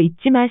잠그는 거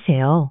잊지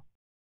마세요.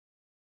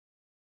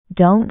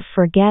 Don't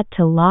forget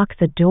to lock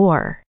the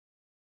door.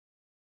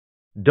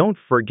 Don't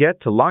forget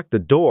to lock the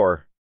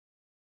door.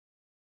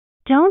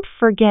 Don't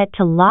forget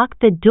to lock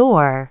the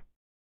door.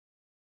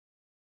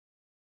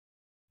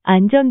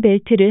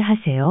 안전벨트를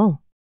하세요.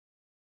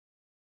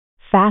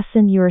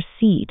 Fasten your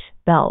seat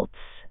belts.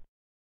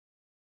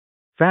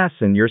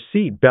 Fasten your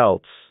seat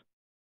belts.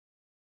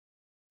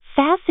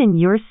 Fasten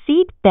your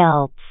seat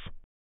belts.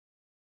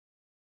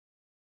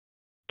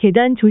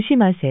 계단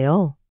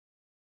조심하세요.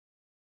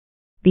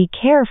 Be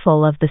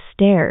careful of the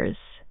stairs.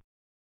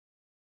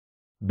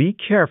 Be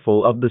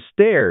careful of the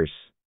stairs.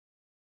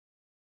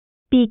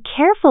 Be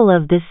careful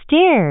of the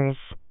stairs.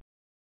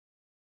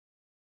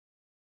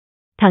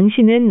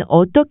 당신은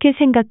어떻게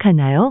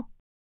생각하나요?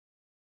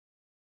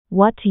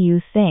 What do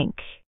you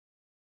think?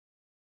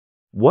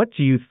 What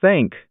do you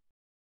think?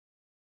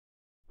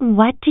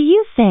 What do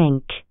you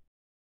think?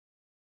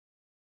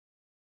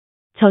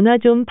 전화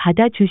좀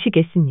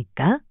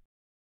받아주시겠습니까?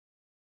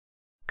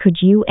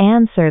 Could you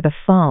answer the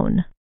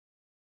phone?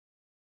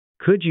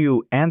 Could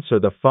you answer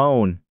the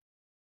phone?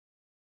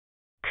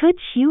 Could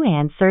you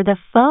answer the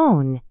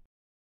phone?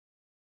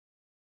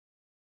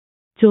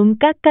 좀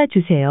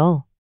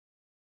깎아주세요.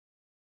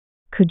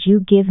 Could you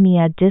give me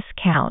a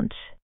discount?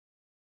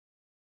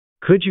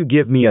 Could you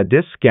give me a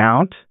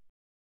discount?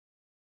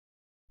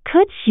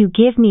 Could you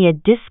give me a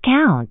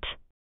discount?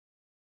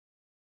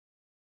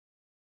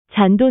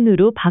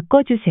 잔돈으로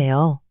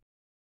바꿔주세요.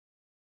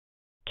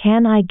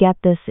 Can I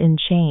get this in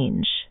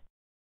change?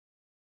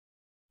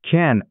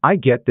 Can I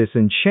get this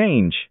in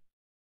change?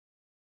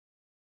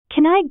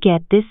 Can I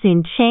get this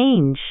in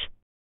change?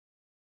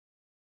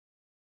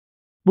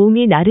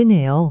 몸이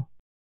나른해요.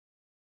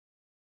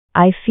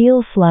 I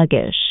feel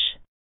sluggish.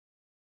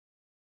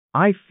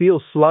 I feel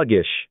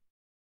sluggish.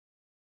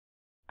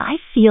 I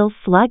feel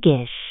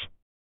sluggish.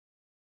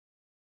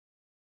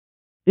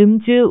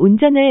 음주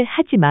운전을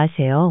하지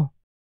마세요.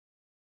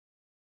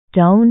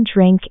 Don't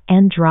drink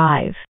and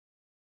drive.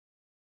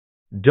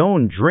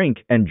 Don't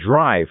drink and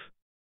drive.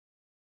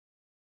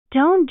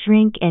 Don't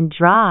drink and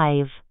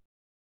drive.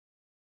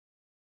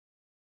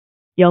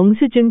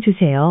 영수증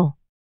주세요.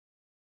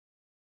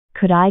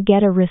 Could I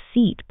get a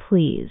receipt,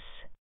 please?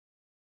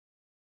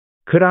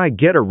 Could I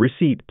get a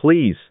receipt,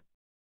 please?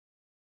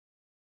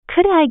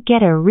 Could I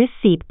get a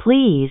receipt,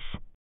 please?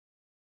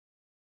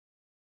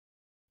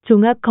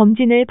 종합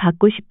검진을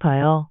받고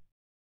싶어요.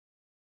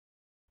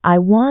 I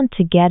want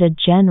to get a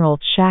general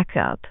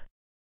checkup.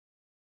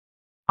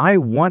 I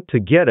want to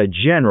get a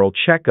general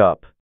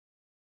checkup.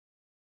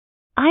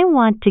 I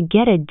want to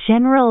get a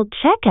general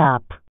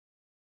checkup.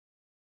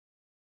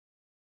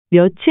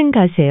 몇 층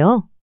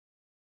가세요?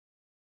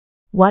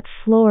 What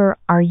floor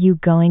are you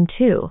going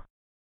to?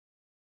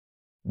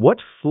 What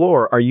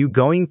floor are you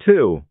going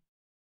to?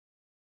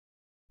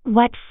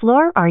 What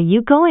floor are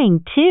you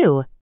going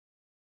to?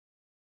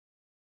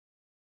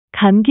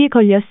 감기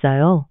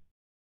걸렸어요.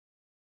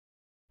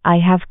 I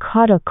have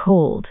caught a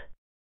cold.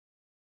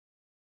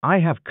 I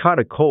have caught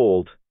a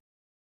cold.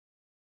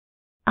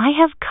 I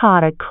have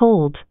caught a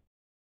cold.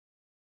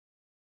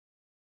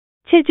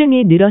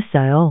 체중이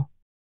늘었어요.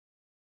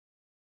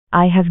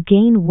 I have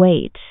gained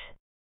weight.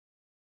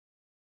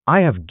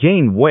 I have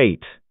gained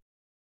weight.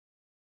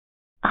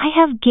 I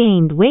have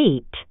gained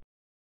weight.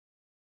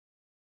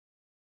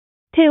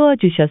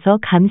 태워주셔서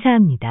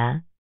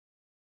감사합니다.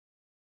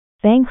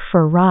 Thanks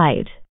for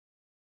ride.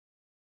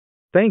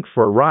 Thank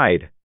for a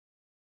ride.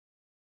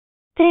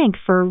 Thank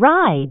for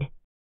ride.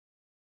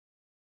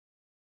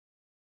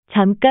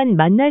 잠깐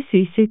만날 수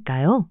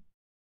있을까요?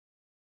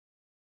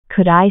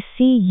 Could I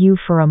see you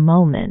for a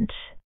moment?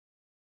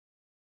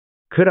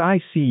 Could I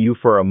see you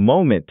for a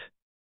moment?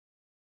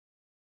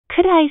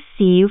 Could I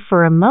see you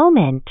for a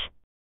moment?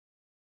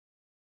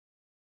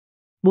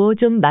 뭐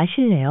좀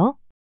마실래요?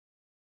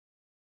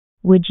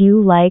 Would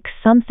you like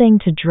something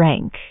to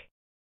drink?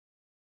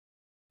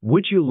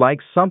 Would you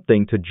like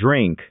something to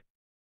drink?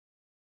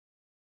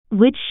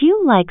 Would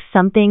you like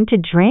something to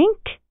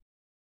drink?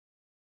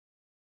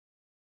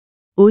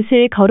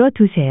 옷을 걸어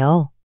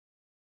두세요.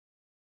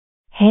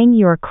 Hang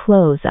your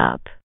clothes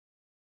up.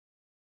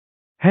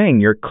 Hang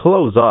your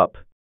clothes up.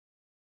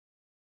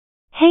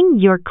 Hang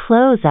your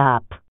clothes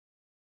up.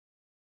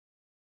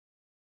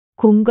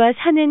 공과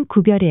사는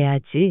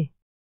구별해야지.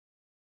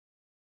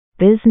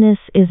 Business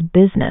is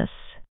business.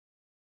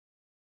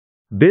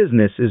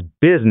 Business is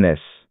business.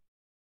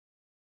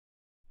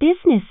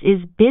 Business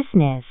is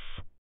business.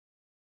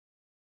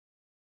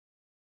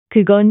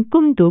 그건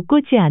꿈도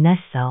꾸지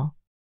않았어.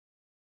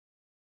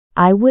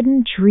 I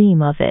wouldn't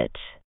dream of it.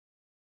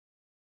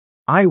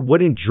 I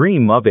wouldn't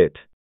dream of it.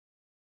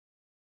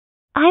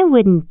 I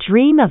wouldn't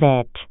dream of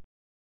it.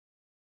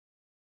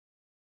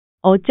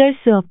 어쩔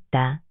수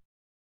없다.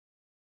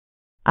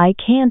 I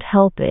can't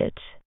help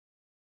it.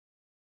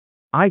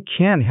 I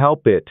can't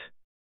help it.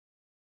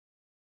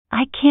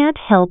 I can't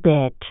help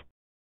it.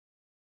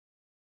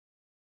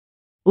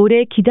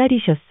 오래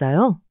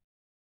기다리셨어요?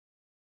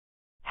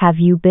 Have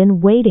you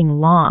been waiting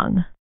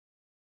long?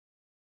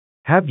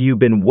 Have you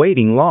been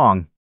waiting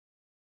long?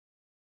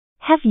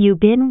 Have you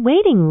been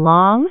waiting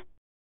long?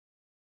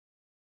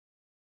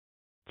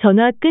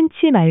 전화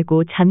끊지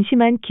말고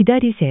잠시만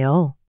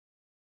기다리세요.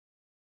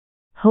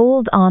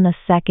 Hold on a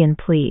second,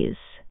 please.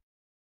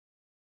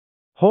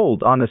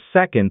 Hold on a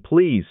second,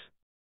 please.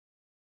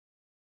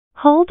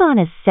 Hold on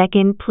a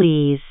second,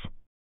 please.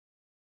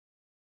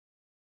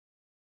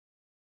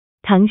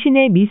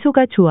 당신의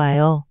미소가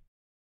좋아요.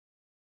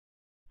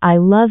 I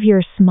love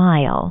your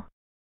smile.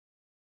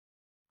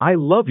 I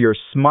love your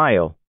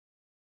smile.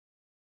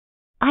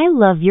 I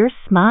love your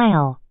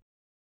smile.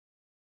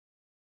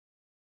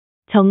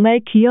 정말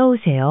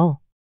귀여우세요.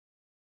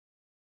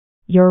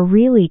 You're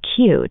really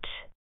cute.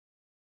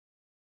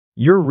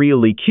 You're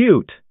really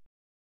cute.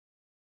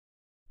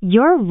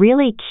 You're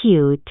really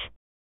cute.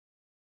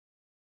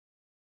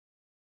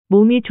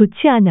 몸이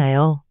좋지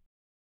않아요.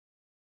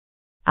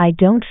 I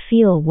don't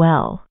feel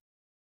well.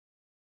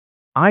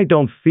 I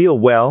don't feel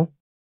well.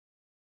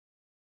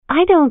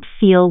 I don't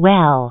feel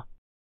well.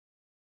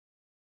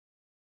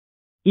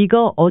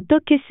 이거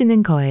어떻게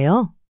쓰는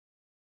거예요?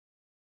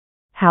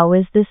 How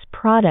is this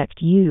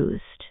product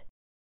used?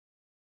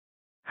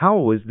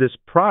 How is this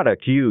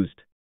product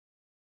used?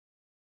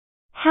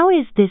 How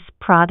is this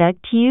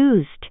product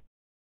used?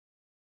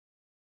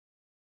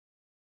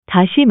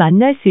 다시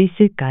만날 수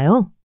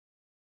있을까요?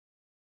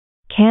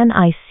 Can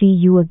I see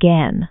you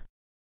again?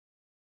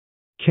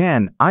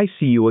 Can I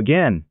see you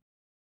again?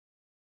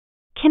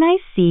 Can I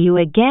see you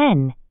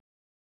again?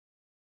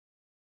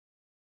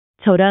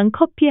 저랑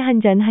커피 한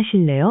잔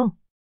하실래요?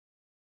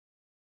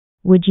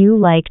 Would you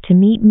like to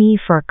meet me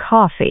for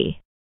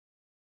coffee?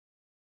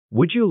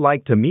 Would you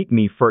like to meet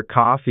me for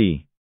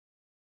coffee?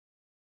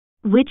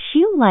 Would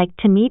you like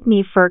to meet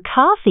me for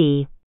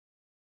coffee?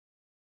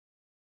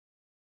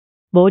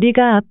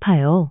 머리가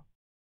아파요.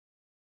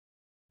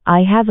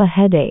 I have a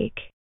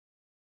headache.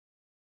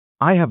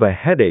 I have a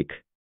headache.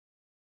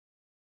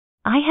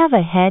 I have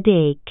a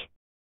headache.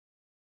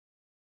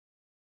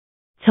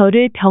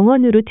 저를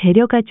병원으로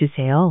데려가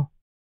주세요.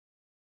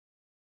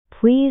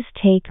 Please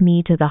take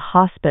me to the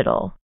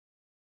hospital.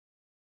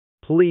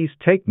 Please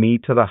take me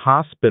to the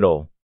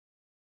hospital.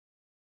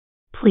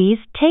 Please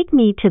take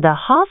me to the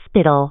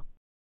hospital.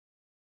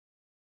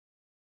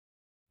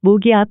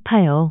 목이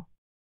아파요.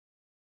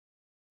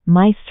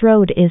 My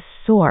throat is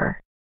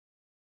sore.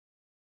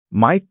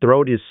 My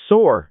throat is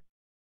sore.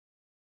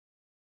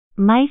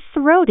 My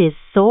throat is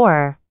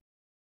sore.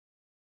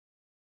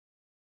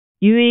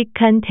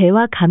 유익한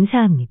대화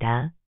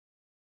감사합니다.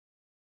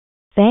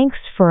 Thanks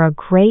for a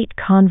great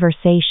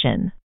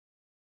conversation.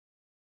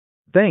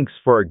 Thanks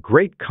for a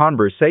great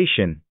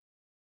conversation.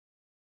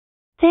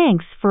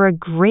 Thanks for a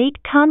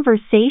great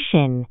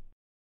conversation.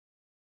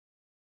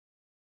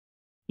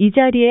 이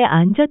자리에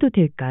앉아도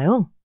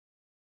될까요?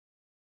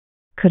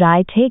 Could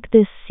I take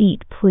this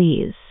seat,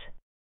 please?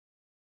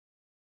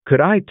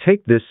 Could I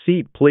take this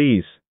seat,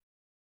 please?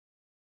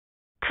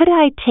 Could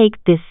I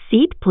take this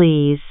seat,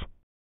 please?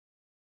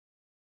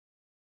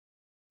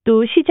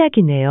 또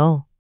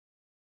시작이네요.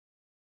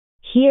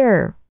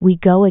 Here we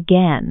go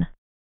again.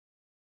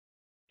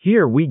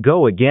 Here we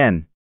go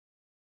again.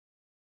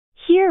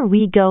 Here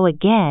we go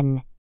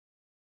again.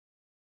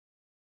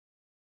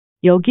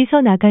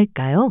 여기서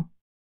나갈까요?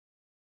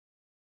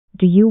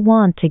 Do you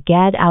want to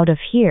get out of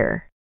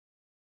here?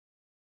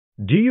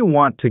 Do you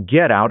want to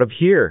get out of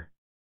here?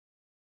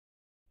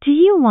 Do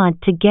you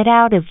want to get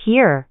out of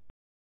here?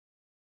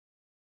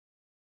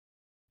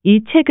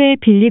 이 책을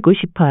빌리고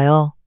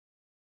싶어요.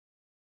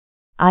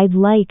 I'd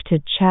like to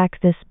check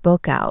this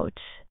book out.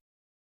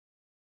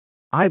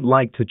 I'd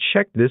like to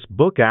check this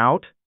book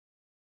out.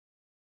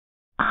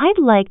 I'd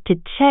like to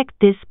check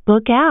this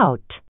book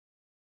out.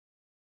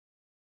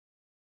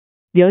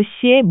 몇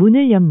시에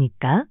문을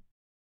엽니까?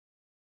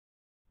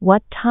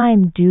 What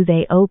time do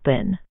they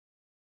open?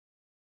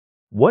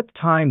 What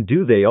time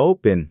do they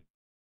open?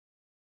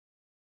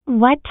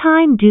 What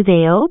time do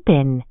they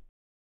open?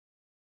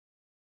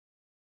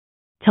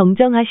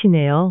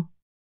 정정하시네요.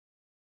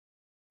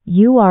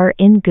 You are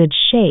in good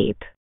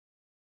shape.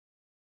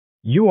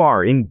 You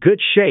are in good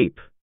shape.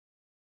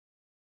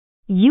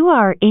 You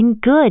are in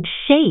good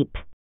shape.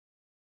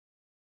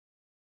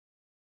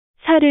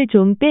 살을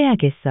좀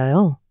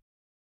빼야겠어요.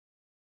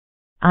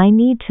 I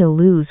need to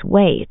lose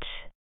weight.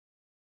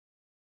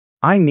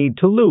 I need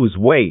to lose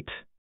weight.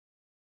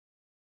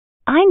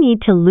 I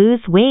need to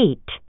lose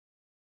weight.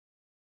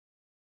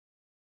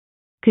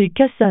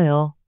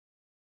 긁혔어요.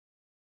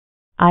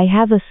 I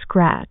have a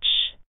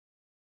scratch.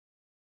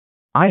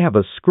 I have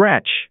a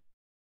scratch.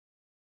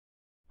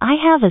 I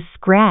have a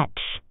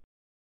scratch.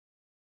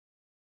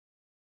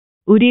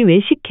 우리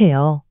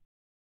외식해요.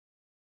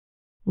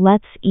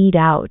 Let's eat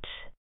out.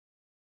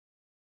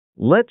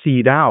 Let's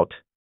eat out.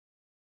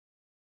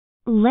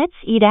 Let's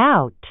eat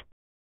out.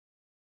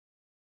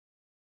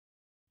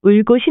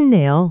 울고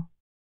싶네요.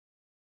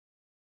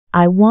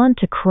 I want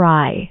to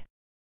cry.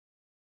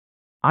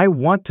 I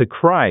want to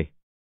cry.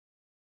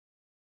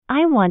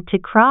 I want to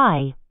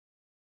cry.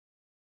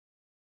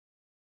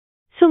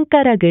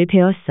 손가락을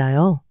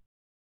베었어요.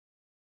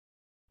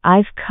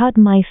 I've cut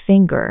my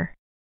finger.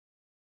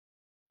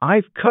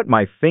 I've cut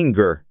my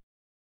finger.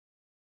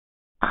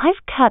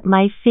 I've cut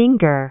my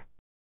finger.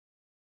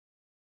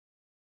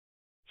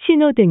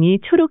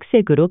 신호등이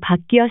초록색으로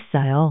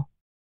바뀌었어요.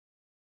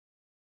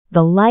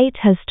 The light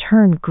has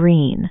turned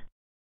green.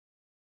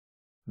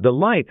 The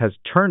light has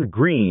turned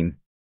green.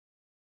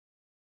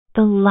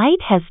 The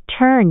light has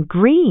turned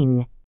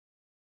green.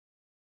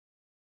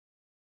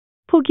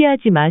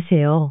 포기하지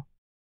마세요.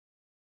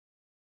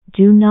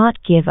 Do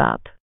not give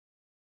up.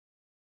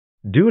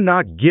 Do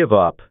not give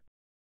up.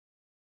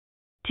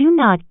 Do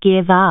not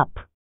give up.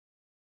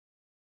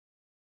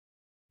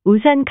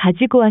 우산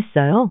가지고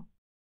왔어요.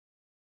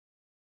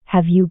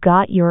 Have you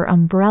got your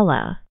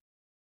umbrella?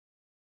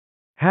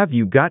 Have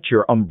you got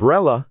your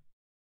umbrella?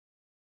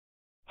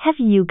 Have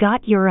you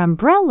got your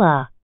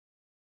umbrella?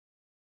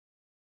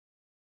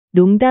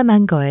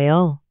 농담한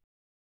거예요.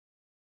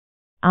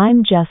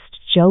 I'm just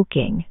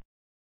joking.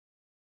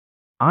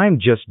 I'm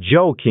just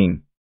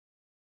joking.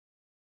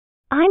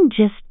 I'm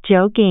just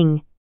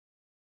joking.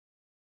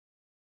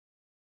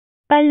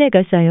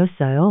 빨래가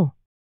쌓였어요.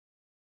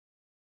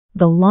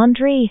 The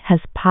laundry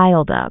has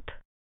piled up.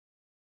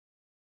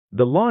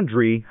 The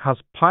laundry has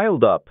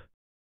piled up.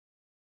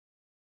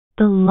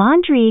 The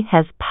laundry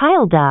has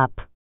piled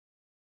up.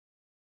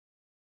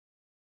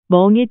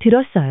 멍이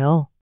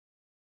들었어요.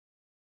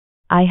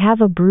 I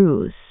have a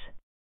bruise.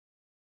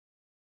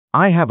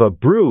 I have a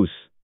bruise.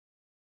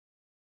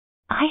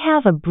 I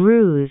have a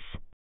bruise.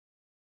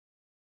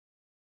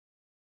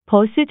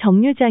 버스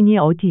정류장이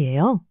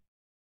어디예요?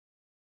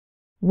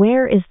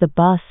 Where is the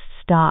bus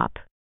stop?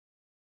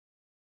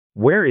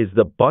 Where is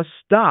the bus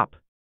stop?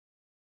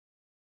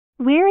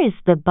 Where is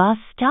the bus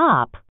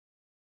stop?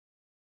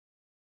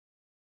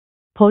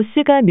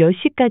 버스가 몇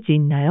시까지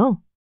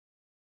있나요?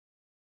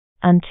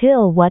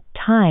 Until what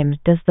time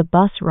does the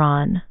bus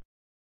run?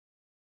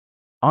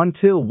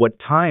 Until what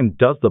time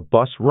does the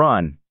bus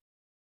run?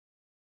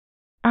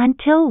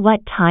 Until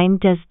what time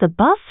does the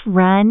bus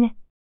run?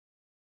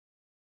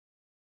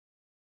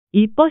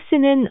 이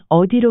버스는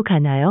어디로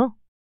가나요?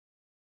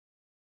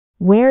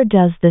 Where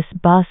does this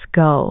bus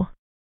go?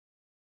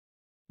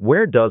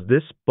 Where does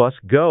this bus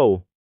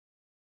go?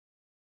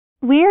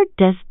 Where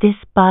does this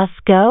bus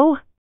go?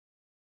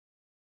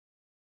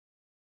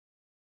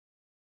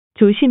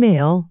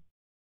 조심해요.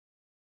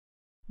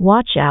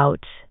 Watch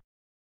out.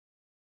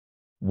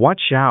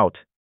 Watch out.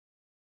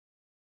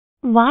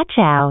 Watch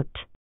out.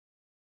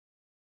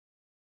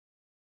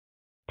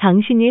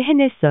 당신이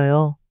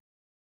해냈어요.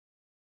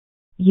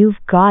 You've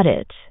got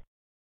it.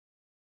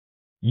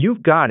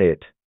 You've got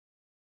it.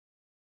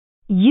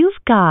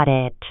 You've got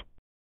it.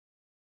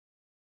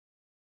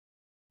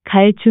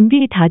 갈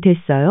준비 다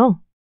됐어요?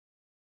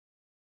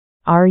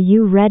 Are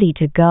you ready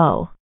to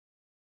go?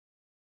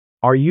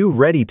 Are you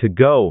ready to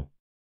go?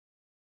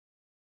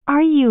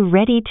 Are you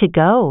ready to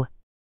go?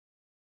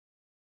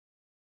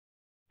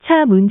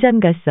 차 문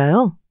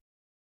잠갔어요?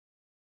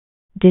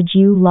 Did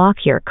you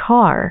lock your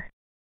car?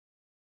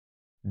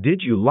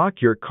 Did you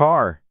lock your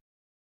car?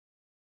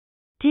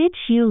 Did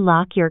you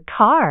lock your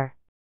car?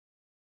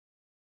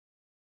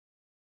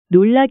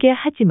 놀라게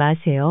하지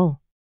마세요.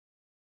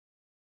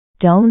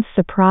 Don't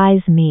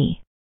surprise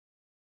me.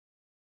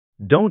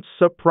 Don't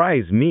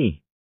surprise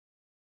me.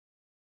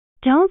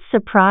 Don't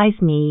surprise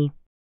me.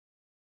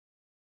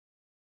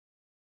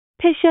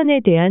 패션에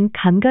대한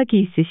감각이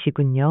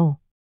있으시군요.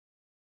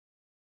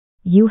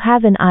 You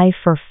have an eye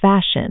for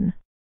fashion.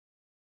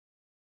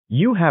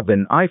 You have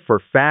an eye for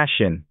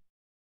fashion.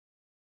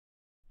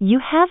 You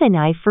have an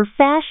eye for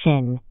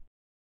fashion.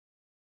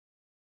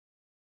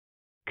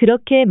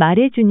 그렇게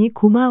말해주니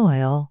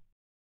고마워요.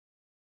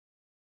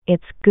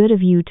 It's good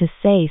of you to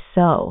say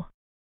so.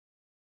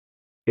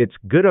 It's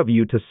good of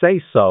you to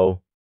say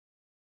so.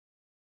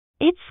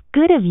 It's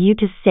good of you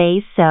to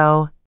say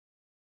so.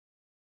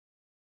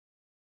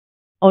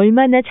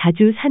 얼마나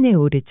자주 산에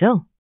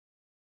오르죠?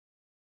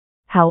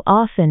 How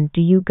often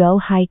do you go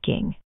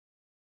hiking?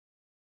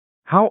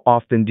 How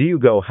often do you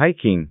go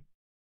hiking?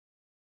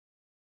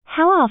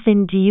 How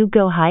often do you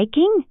go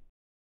hiking?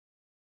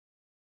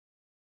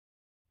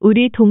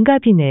 우리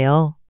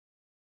동갑이네요.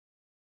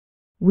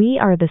 We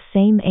are the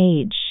same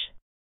age.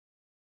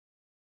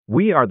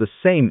 We are the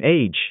same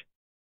age.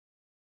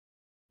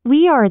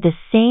 We are the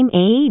same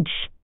age.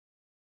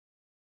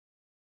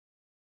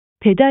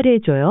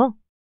 배달해줘요?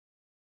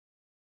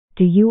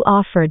 Do you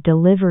offer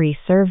delivery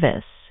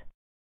service?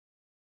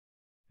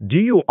 Do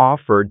you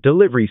offer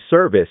delivery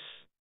service?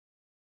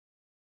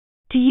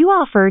 Do you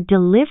offer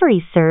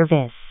delivery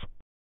service?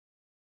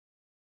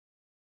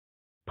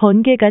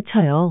 번개가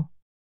쳐요.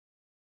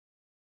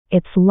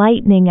 It's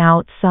lightning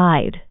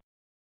outside.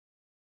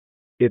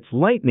 It's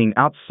lightning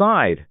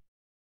outside.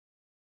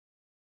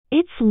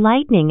 It's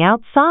lightning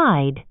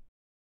outside.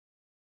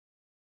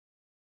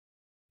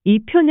 이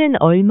표는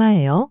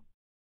얼마예요?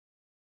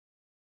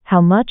 How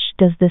much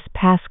does this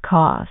pass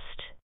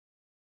cost?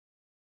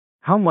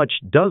 How much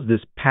does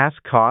this pass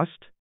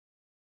cost?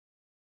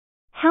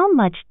 How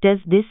much does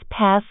this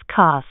pass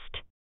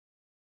cost?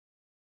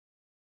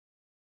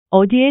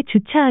 어디에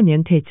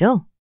주차하면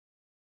되죠?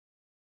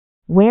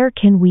 Where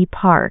can we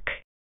park?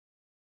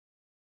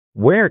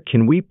 Where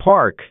can we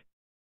park?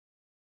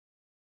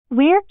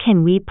 Where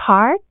can we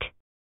park?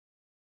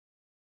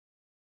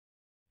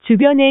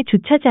 주변에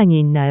주차장이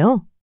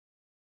있나요?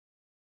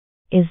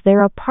 Is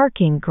there a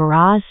parking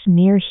garage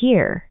near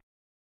here?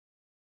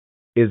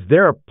 Is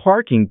there a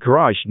parking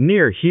garage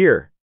near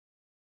here?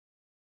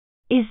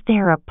 Is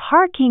there a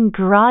parking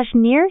garage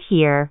near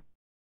here?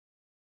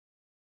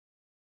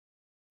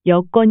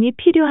 여권이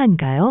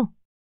필요한가요?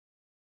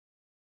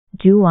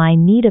 Do I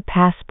need a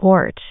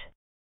passport?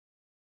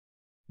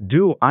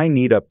 Do I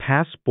need a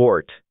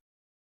passport?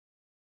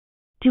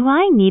 Do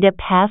I need a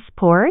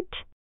passport?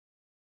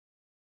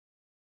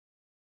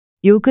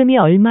 요금이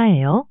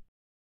얼마예요?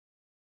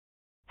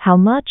 How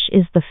much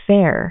is the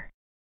fare?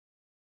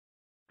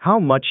 How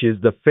much is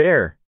the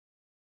fare?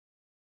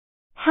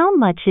 How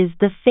much is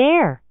the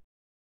fare?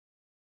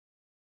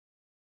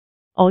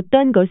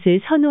 어떤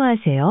것을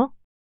선호하세요?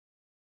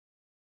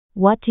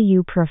 What do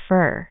you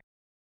prefer?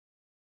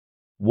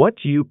 What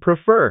do you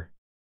prefer?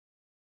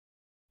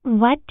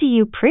 What do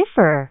you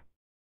prefer?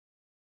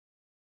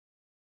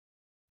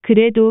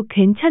 그래도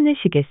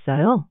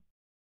괜찮으시겠어요?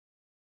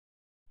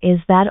 Is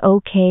that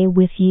okay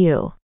with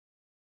you?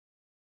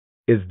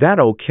 Is that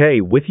okay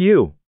with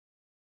you?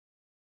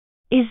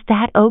 Is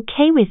that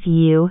okay with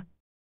you?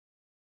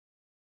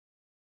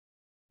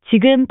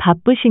 지금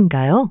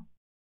바쁘신가요?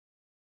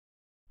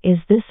 Is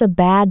this a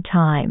bad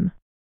time?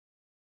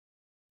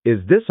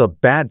 Is this a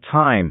bad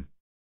time?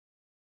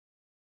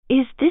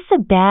 Is this a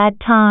bad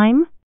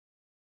time?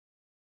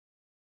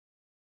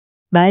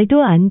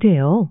 말도 안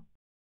돼요.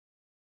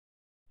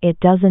 It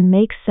doesn't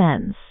make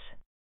sense.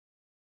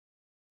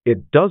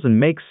 It doesn't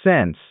make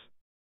sense.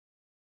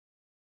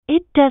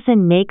 It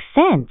doesn't make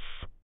sense.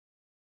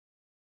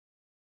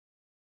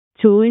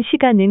 좋은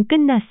시간은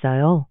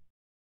끝났어요.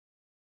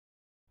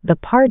 The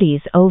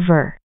party's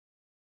over.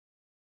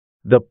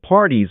 The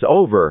party's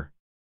over.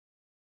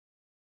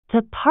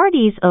 The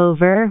party's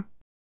over.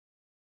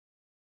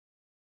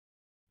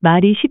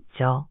 말이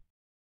쉽죠.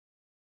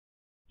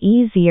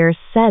 Easier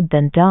said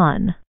than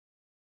done.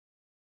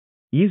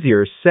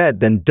 Easier said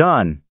than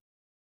done.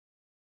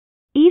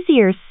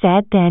 Easier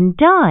said than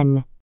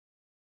done.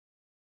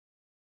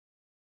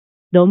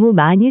 너무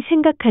많이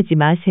생각하지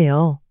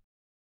마세요.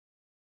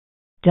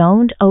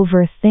 Don't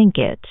overthink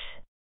it.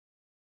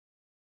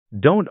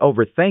 Don't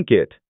overthink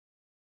it.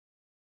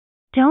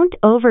 Don't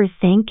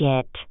overthink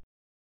it.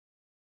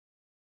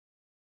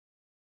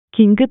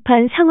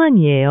 긴급한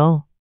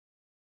상황이에요.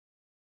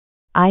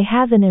 I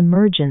have an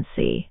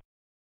emergency.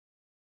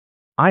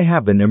 I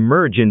have an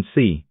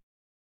emergency.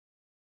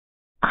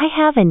 I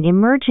have an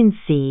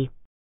emergency.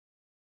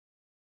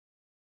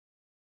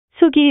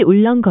 속이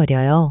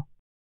울렁거려요.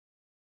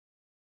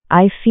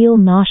 I feel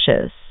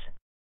nauseous.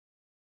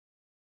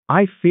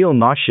 I feel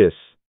nauseous.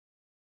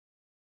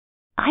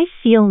 I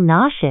feel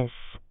nauseous.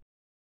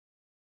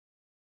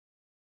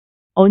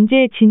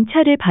 언제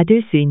진찰을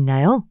받을 수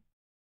있나요?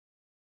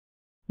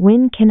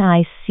 When can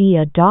I see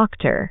a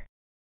doctor?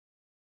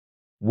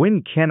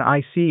 When can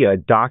I see a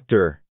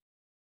doctor?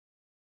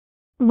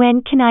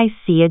 When can I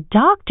see a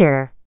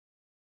doctor?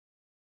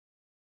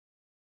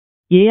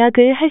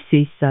 예약을 할 수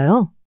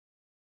있어요?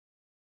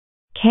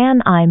 Can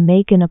I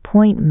make an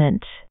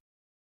appointment?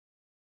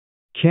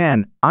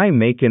 Can I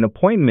make an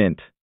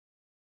appointment?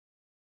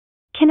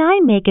 Can I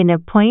make an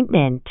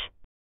appointment?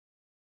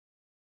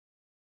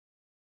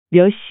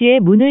 몇 시에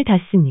문을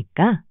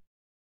닫습니까?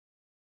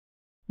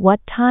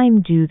 What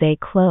time do they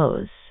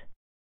close?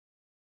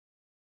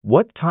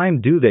 What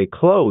time do they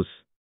close?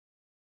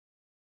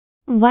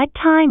 What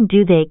time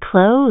do they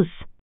close?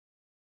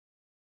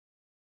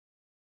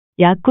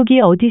 약국이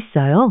어디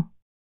있어요?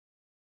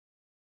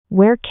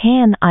 Where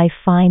can I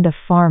find a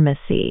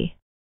pharmacy?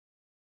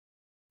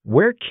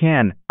 Where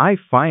can I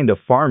find a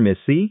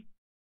pharmacy?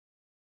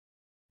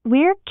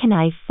 Where can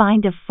I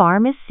find a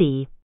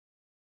pharmacy?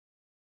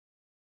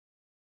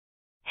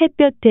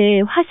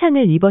 햇볕에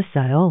화상을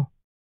입었어요.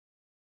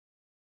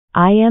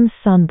 I am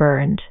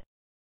sunburned.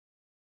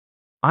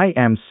 I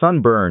am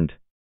sunburned.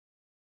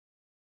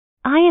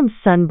 I am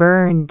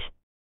sunburned.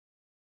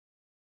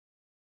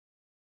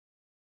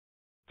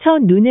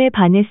 첫눈에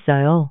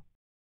반했어요.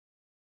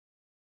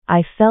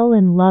 I fell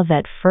in love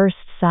at first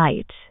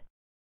sight.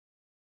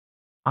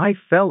 I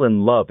fell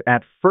in love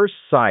at first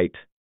sight.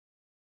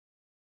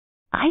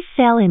 I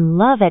fell in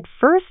love at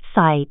first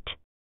sight.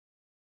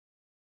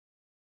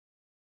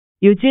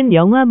 요즘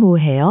영화 뭐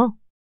해요?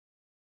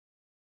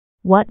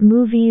 What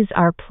movies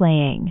are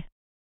playing?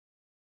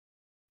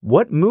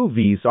 What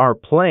movies are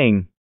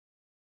playing?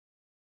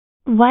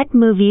 What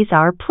movies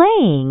are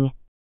playing?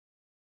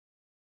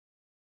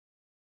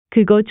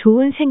 그거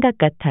좋은 생각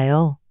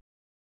같아요.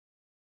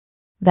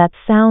 That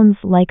sounds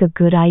like a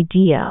good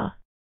idea.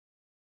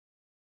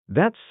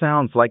 That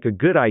sounds like a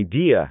good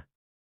idea.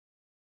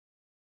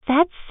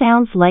 That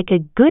sounds like a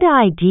good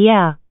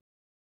idea.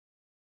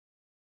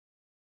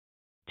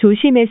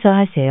 조심해서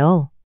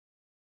하세요.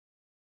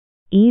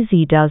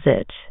 Easy does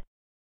it.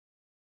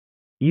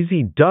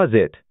 Easy does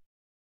it.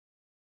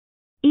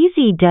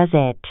 Easy does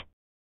it.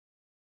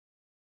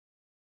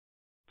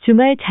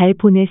 주말 잘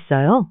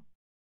보냈어요?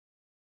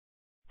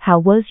 How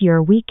was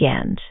your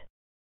weekend?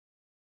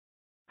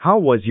 How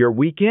was your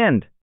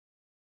weekend?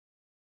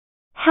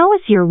 How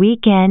was your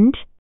weekend?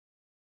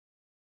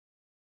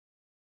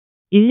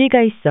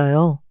 일리가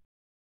있어요.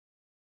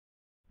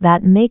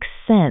 That makes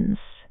sense.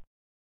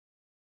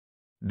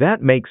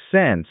 That makes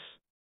sense.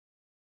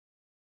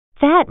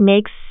 That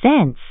makes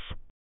sense.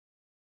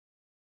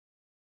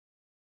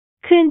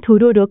 큰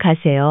도로로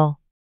가세요.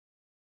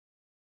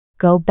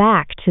 Go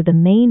back to the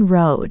main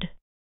road.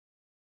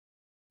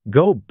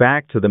 Go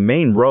back to the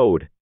main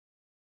road.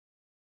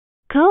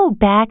 Go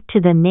back to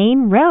the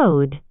main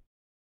road.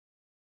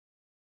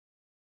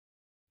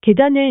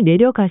 계단을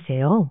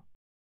내려가세요.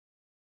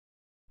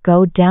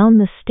 Go down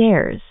the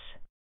stairs.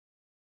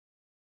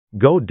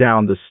 Go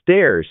down the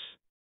stairs.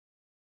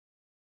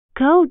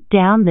 Go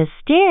down the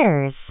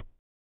stairs.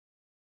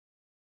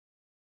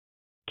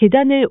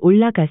 계단을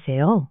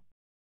올라가세요.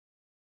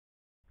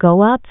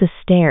 Go up the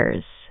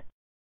stairs.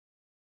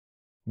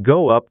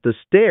 Go up the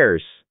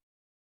stairs.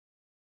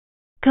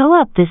 Go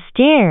up the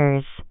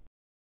stairs.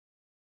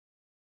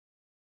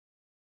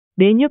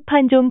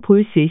 메뉴판 좀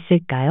볼 수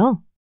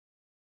있을까요?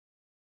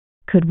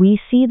 Could we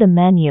see the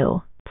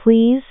menu,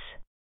 please?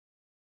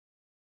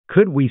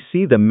 Could we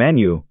see the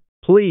menu,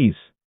 please?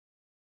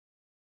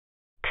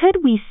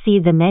 Could we see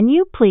the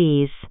menu,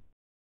 please?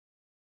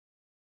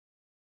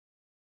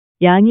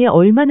 양이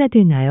얼마나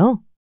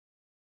되나요?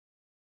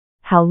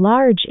 How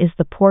large is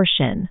the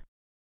portion?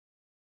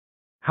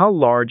 How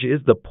large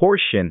is the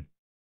portion?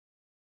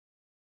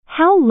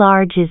 How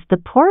large is the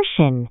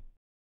portion?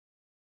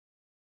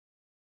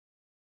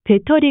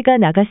 배터리가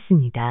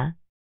나갔습니다.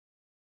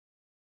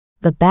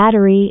 The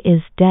battery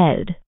is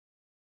dead.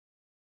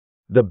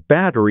 The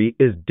battery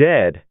is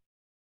dead.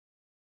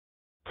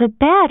 The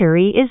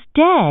battery is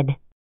dead.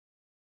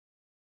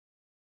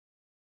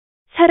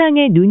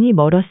 사랑에 눈이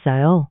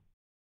멀었어요.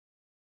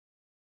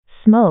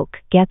 Smoke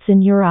gets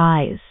in your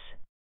eyes.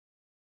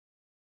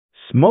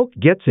 Smoke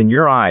gets in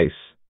your eyes.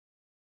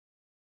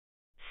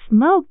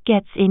 Smoke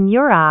gets in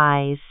your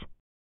eyes.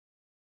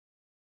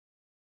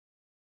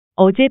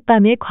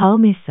 어젯밤에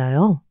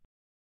과음했어요.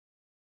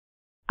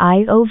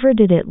 I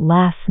overdid it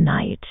last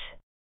night.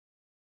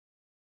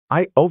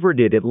 I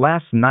overdid it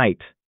last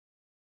night.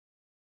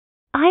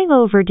 I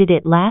overdid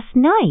it last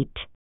night.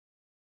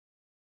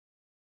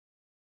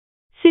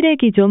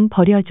 쓰레기 좀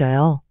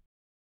버려줘요.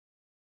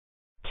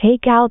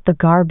 Take out the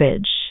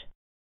garbage.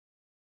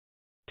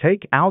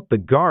 Take out the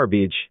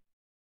garbage.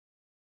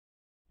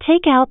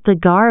 Take out the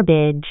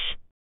garbage.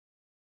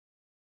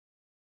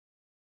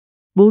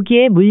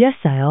 모기에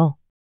물렸어요.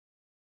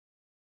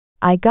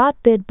 I got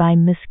bit by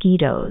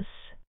mosquitoes.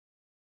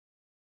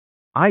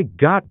 I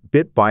got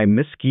bit by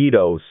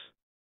mosquitoes.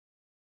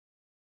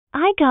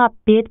 I got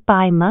bit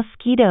by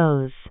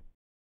mosquitoes.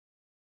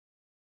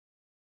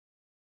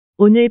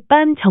 오늘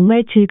밤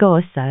정말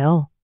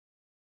즐거웠어요.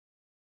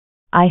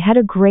 I had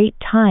a great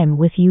time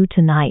with you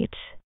tonight.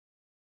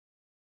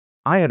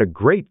 I had a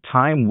great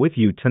time with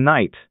you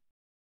tonight.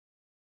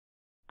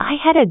 I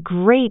had a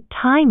great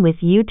time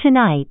with you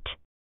tonight.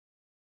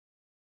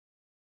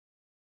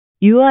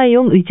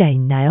 유아용 의자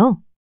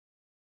있나요?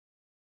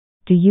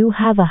 Do you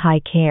have a high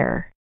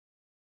chair?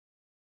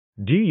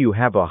 Do you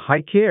have a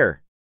high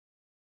chair?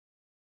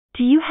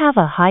 Do you have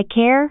a high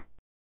chair?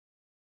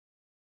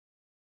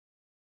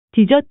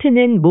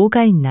 디저트는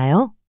뭐가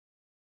있나요?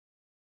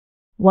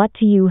 What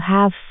do you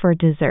have for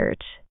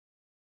dessert?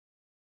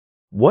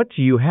 What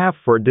do you have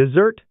for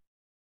dessert?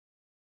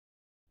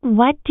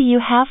 What do you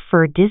have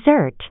for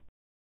dessert?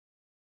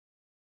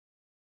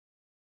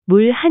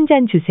 물 한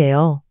잔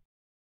주세요.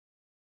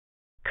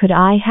 Could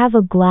I have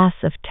a glass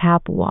of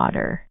tap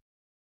water?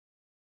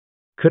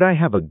 Could I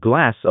have a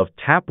glass of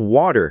tap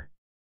water?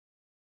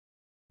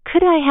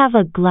 Could I have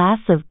a glass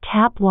of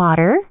tap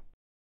water?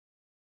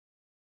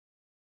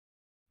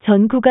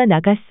 전구가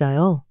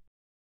나갔어요.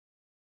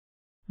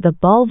 The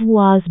bulb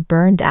was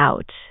burned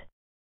out.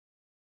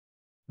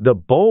 The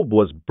bulb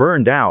was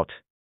burned out.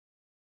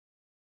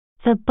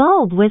 The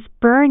bulb was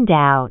burned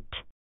out.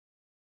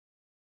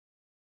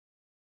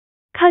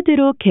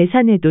 카드로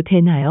계산해도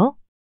되나요?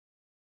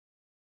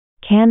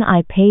 Can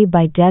I pay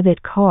by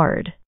debit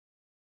card?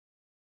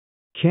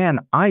 Can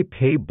I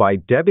pay by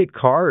debit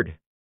card?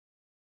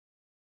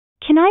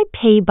 Can I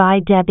pay by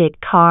debit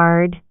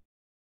card?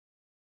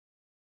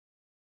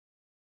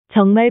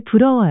 정말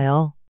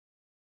부러워요.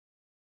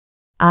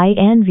 I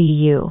envy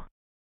you.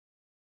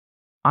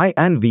 I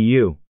envy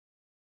you.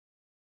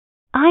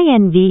 I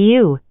envy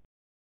you.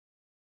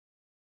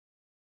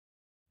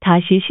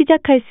 다시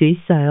시작할 수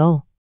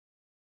있어요.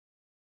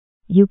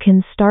 You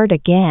can start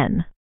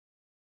again.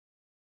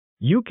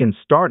 You can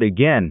start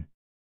again.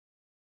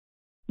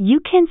 You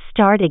can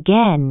start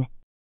again.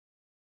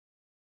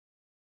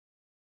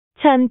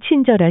 참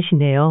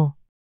친절하시네요.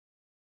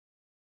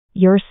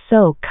 You're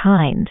so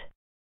kind.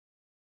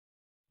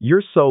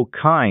 You're so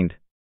kind.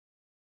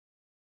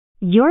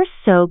 You're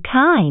so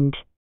kind.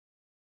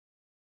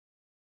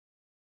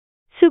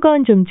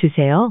 수건 좀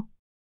주세요.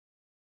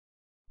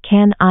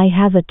 Can I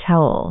have a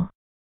towel?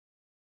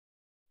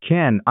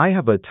 Can I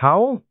have a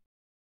towel?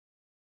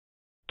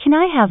 Can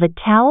I have a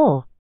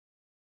towel?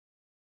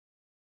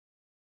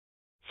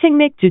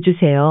 생맥주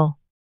주세요.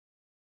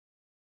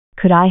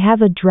 Could I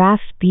have a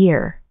draft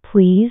beer,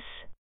 please?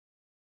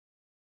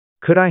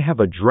 Could I have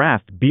a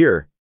draft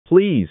beer,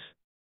 please?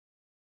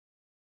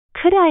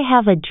 Could I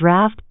have a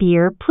draft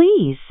beer,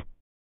 please?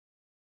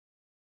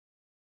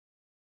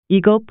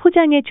 이거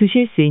포장해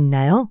주실 수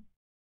있나요?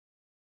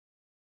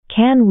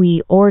 Can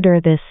we order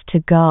this to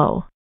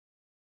go?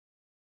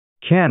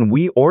 Can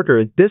we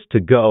order this to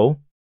go?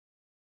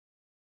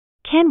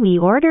 Can we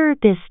order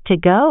this to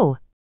go?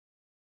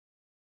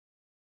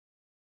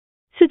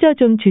 수저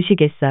좀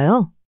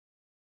주시겠어요?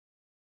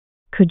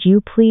 Could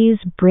you please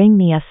bring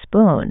me a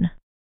spoon?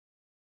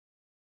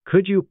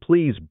 Could you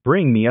please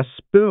bring me a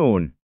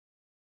spoon?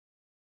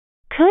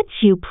 Could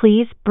you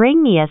please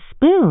bring me a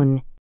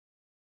spoon?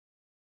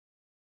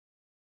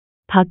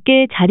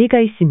 밖에 자리가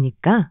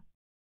있습니까?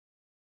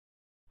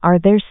 Are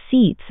there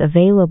seats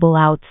available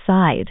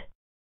outside?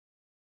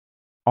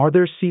 Are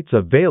there seats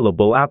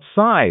available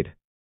outside?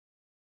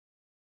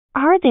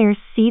 Are there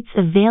seats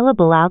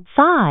available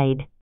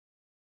outside?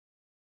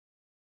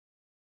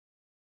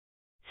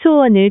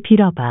 소원을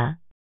빌어봐.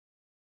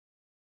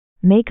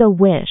 Make a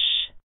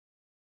wish.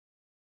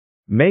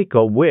 Make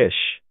a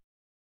wish.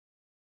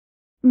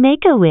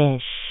 Make a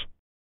wish.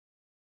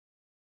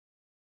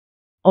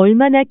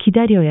 얼마나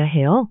기다려야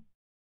해요?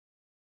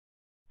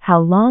 How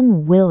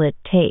long will it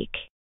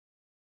take?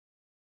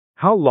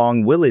 How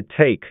long will it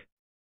take?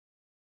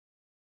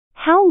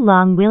 How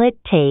long will it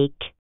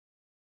take?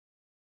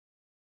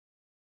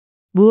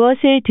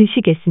 무엇을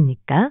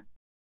드시겠습니까?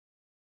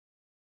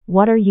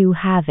 What are you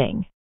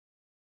having?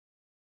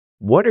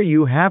 What are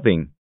you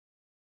having?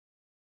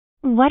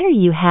 What are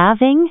you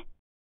having?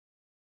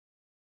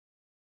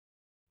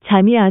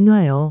 잠이 안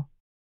와요.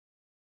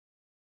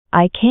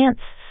 I can't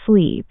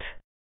sleep.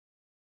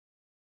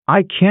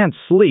 I can't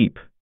sleep.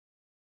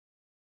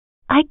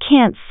 I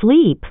can't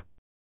sleep.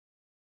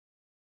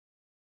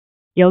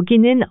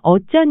 여기는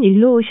어쩐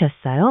일로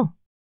오셨어요?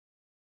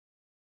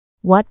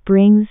 What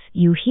brings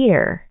you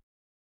here?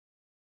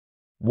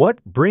 What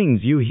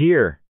brings you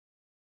here?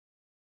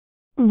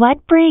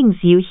 What brings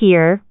you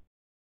here?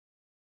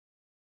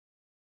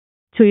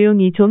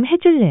 조용히 좀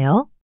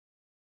해줄래요?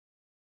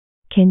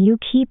 Can you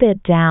keep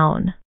it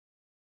down?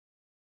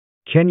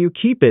 Can you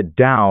keep it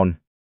down?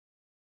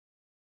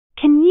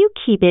 Can you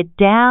keep it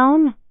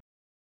down?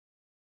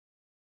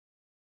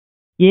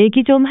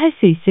 얘기 좀 할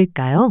수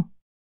있을까요?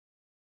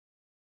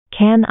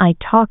 Can I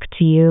talk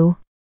to you?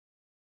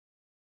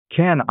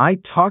 Can I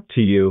talk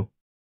to you?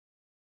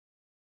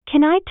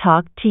 Can I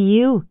talk to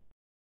you?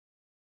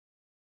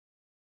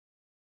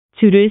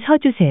 줄을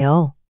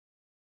서주세요.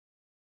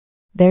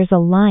 There's a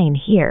line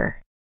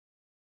here.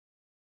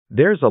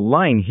 There's a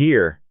line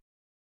here.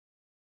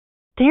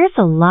 There's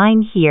a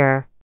line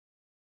here.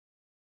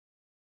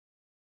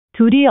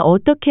 둘이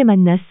어떻게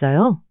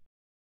만났어요?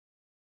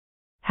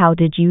 How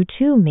did you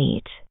two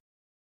meet?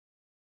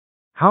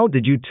 How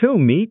did you two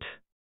meet?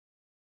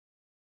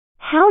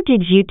 How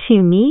did you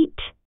two meet?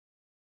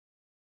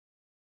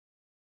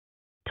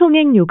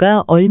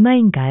 통행료가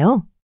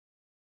얼마인가요?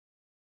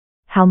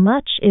 How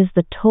much is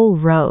the toll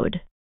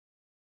road?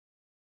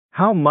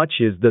 How much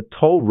is the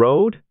toll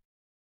road?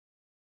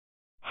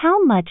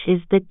 How much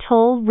is the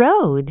toll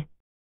road?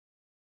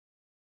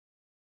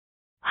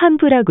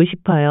 환불하고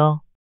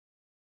싶어요.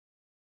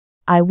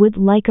 I would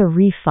like a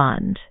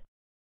refund.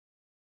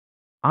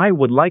 I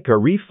would like a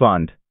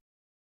refund.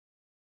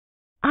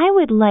 I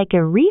would like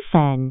a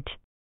refund.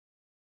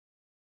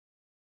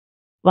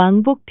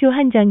 왕복표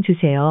한 장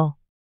주세요.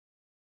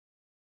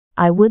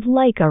 I would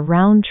like a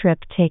round-trip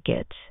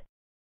ticket.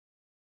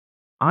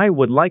 I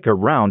would like a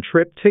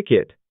round-trip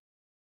ticket.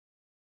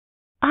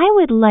 I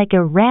would like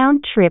a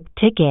round-trip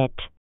ticket.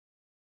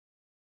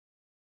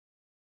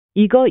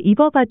 이거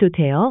입어봐도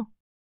돼요?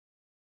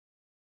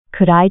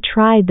 Could I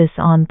try this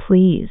on,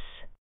 please?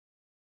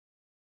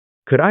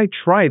 Could I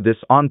try this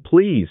on,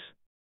 please?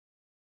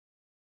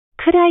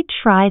 Could I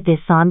try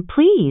this on,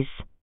 please?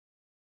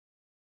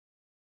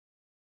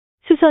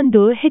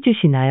 수선도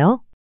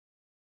해주시나요?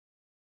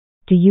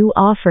 Do you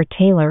offer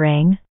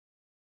tailoring?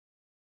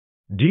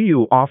 Do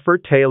you offer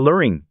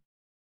tailoring?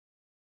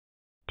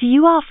 Do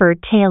you offer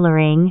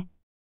tailoring?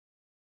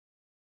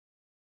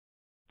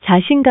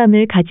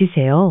 자신감을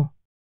가지세요.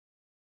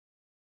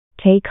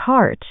 Take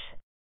heart.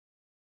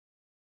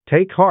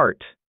 Take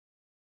heart.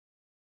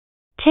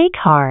 Take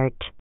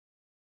heart.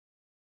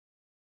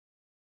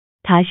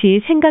 다시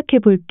생각해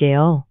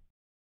볼게요.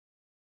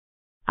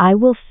 I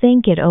will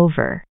think it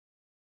over.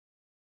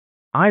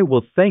 I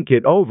will think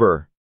it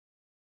over.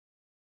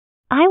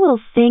 I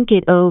will think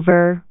it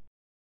over.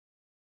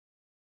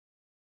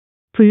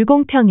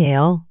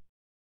 불공평해요.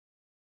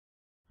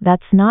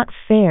 That's not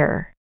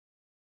fair.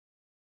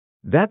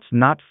 That's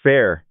not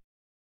fair.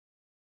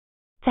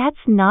 That's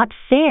not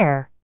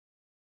fair.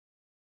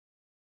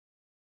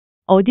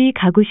 어디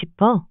가고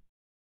싶어?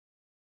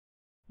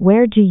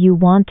 Where do you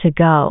want to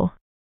go?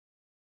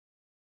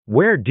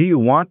 Where do you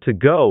want to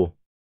go?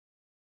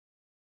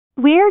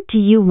 Where do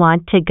you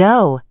want to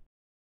go?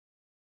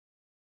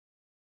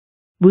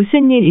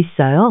 무슨 일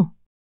있어요?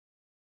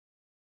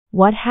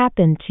 What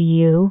happened to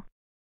you?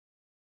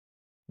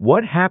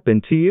 What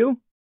happened to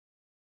you?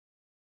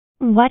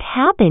 What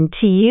happened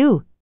to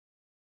you?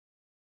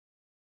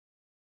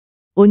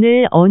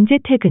 오늘 언제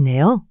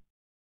퇴근해요?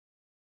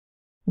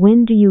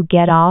 When do you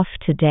get off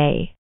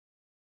today?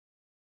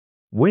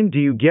 When do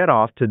you get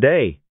off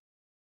today?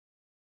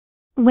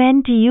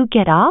 When do you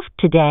get off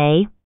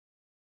today?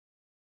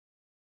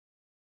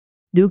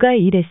 누가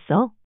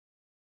이랬어?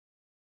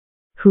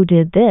 Who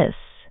did this?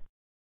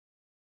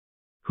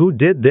 Who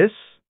did this?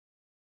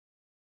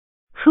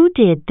 Who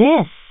did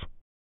this?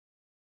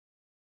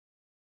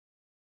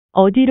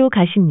 어디로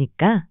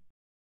가십니까?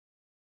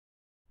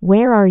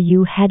 Where are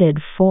you headed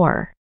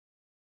for?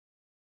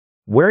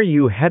 Where are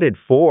you headed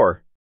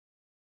for?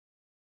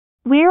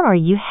 Where are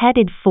you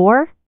headed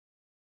for?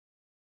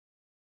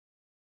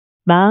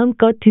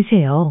 마음껏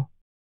드세요.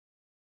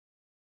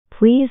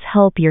 Please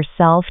help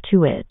yourself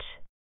to it.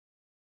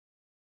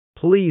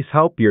 Please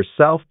help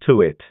yourself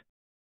to it.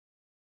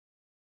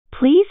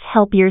 Please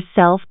help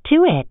yourself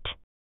to it.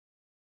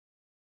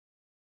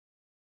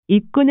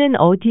 입구는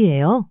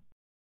어디예요?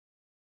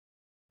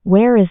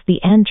 Where is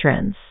the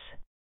entrance?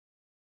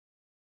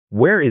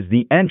 Where is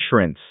the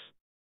entrance?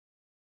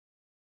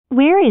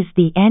 Where is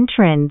the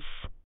entrance?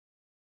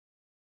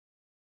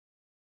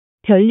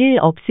 별일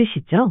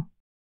없으시죠?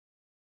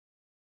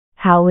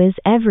 How is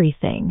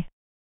everything?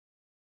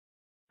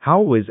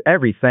 How is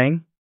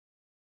everything?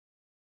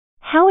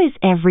 How is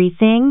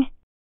everything?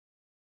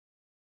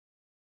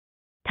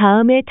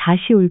 다음에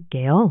다시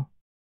올게요.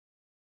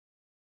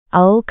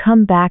 I'll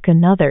come back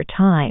another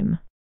time.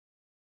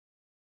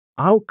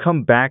 I'll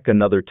come back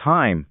another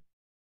time.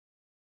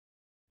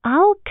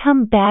 I'll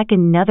come back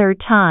another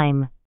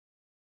time.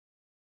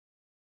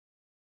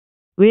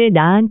 왜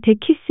나한테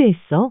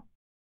키스했어?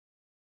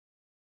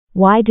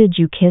 Why did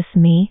you kiss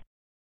me?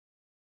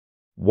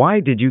 Why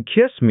did you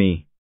kiss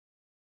me?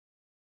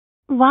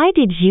 Why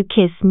did you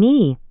kiss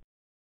me?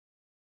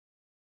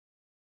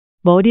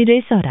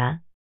 머리를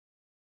써라.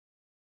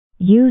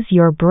 Use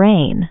your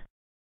brain.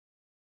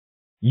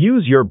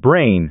 Use your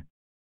brain.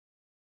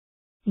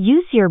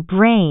 Use your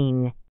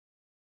brain.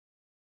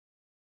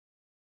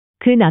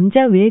 그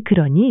남자 왜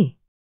그러니?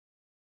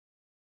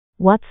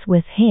 What's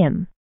with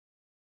him?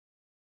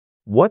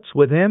 What's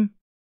with him?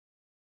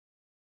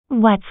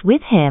 What's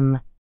with him?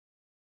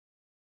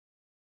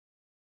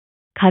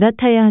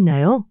 갈아타야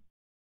하나요?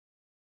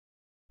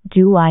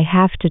 Do I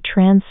have to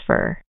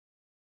transfer?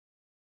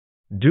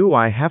 Do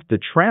I have to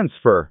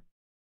transfer?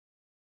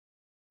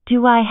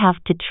 Do I have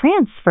to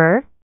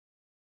transfer?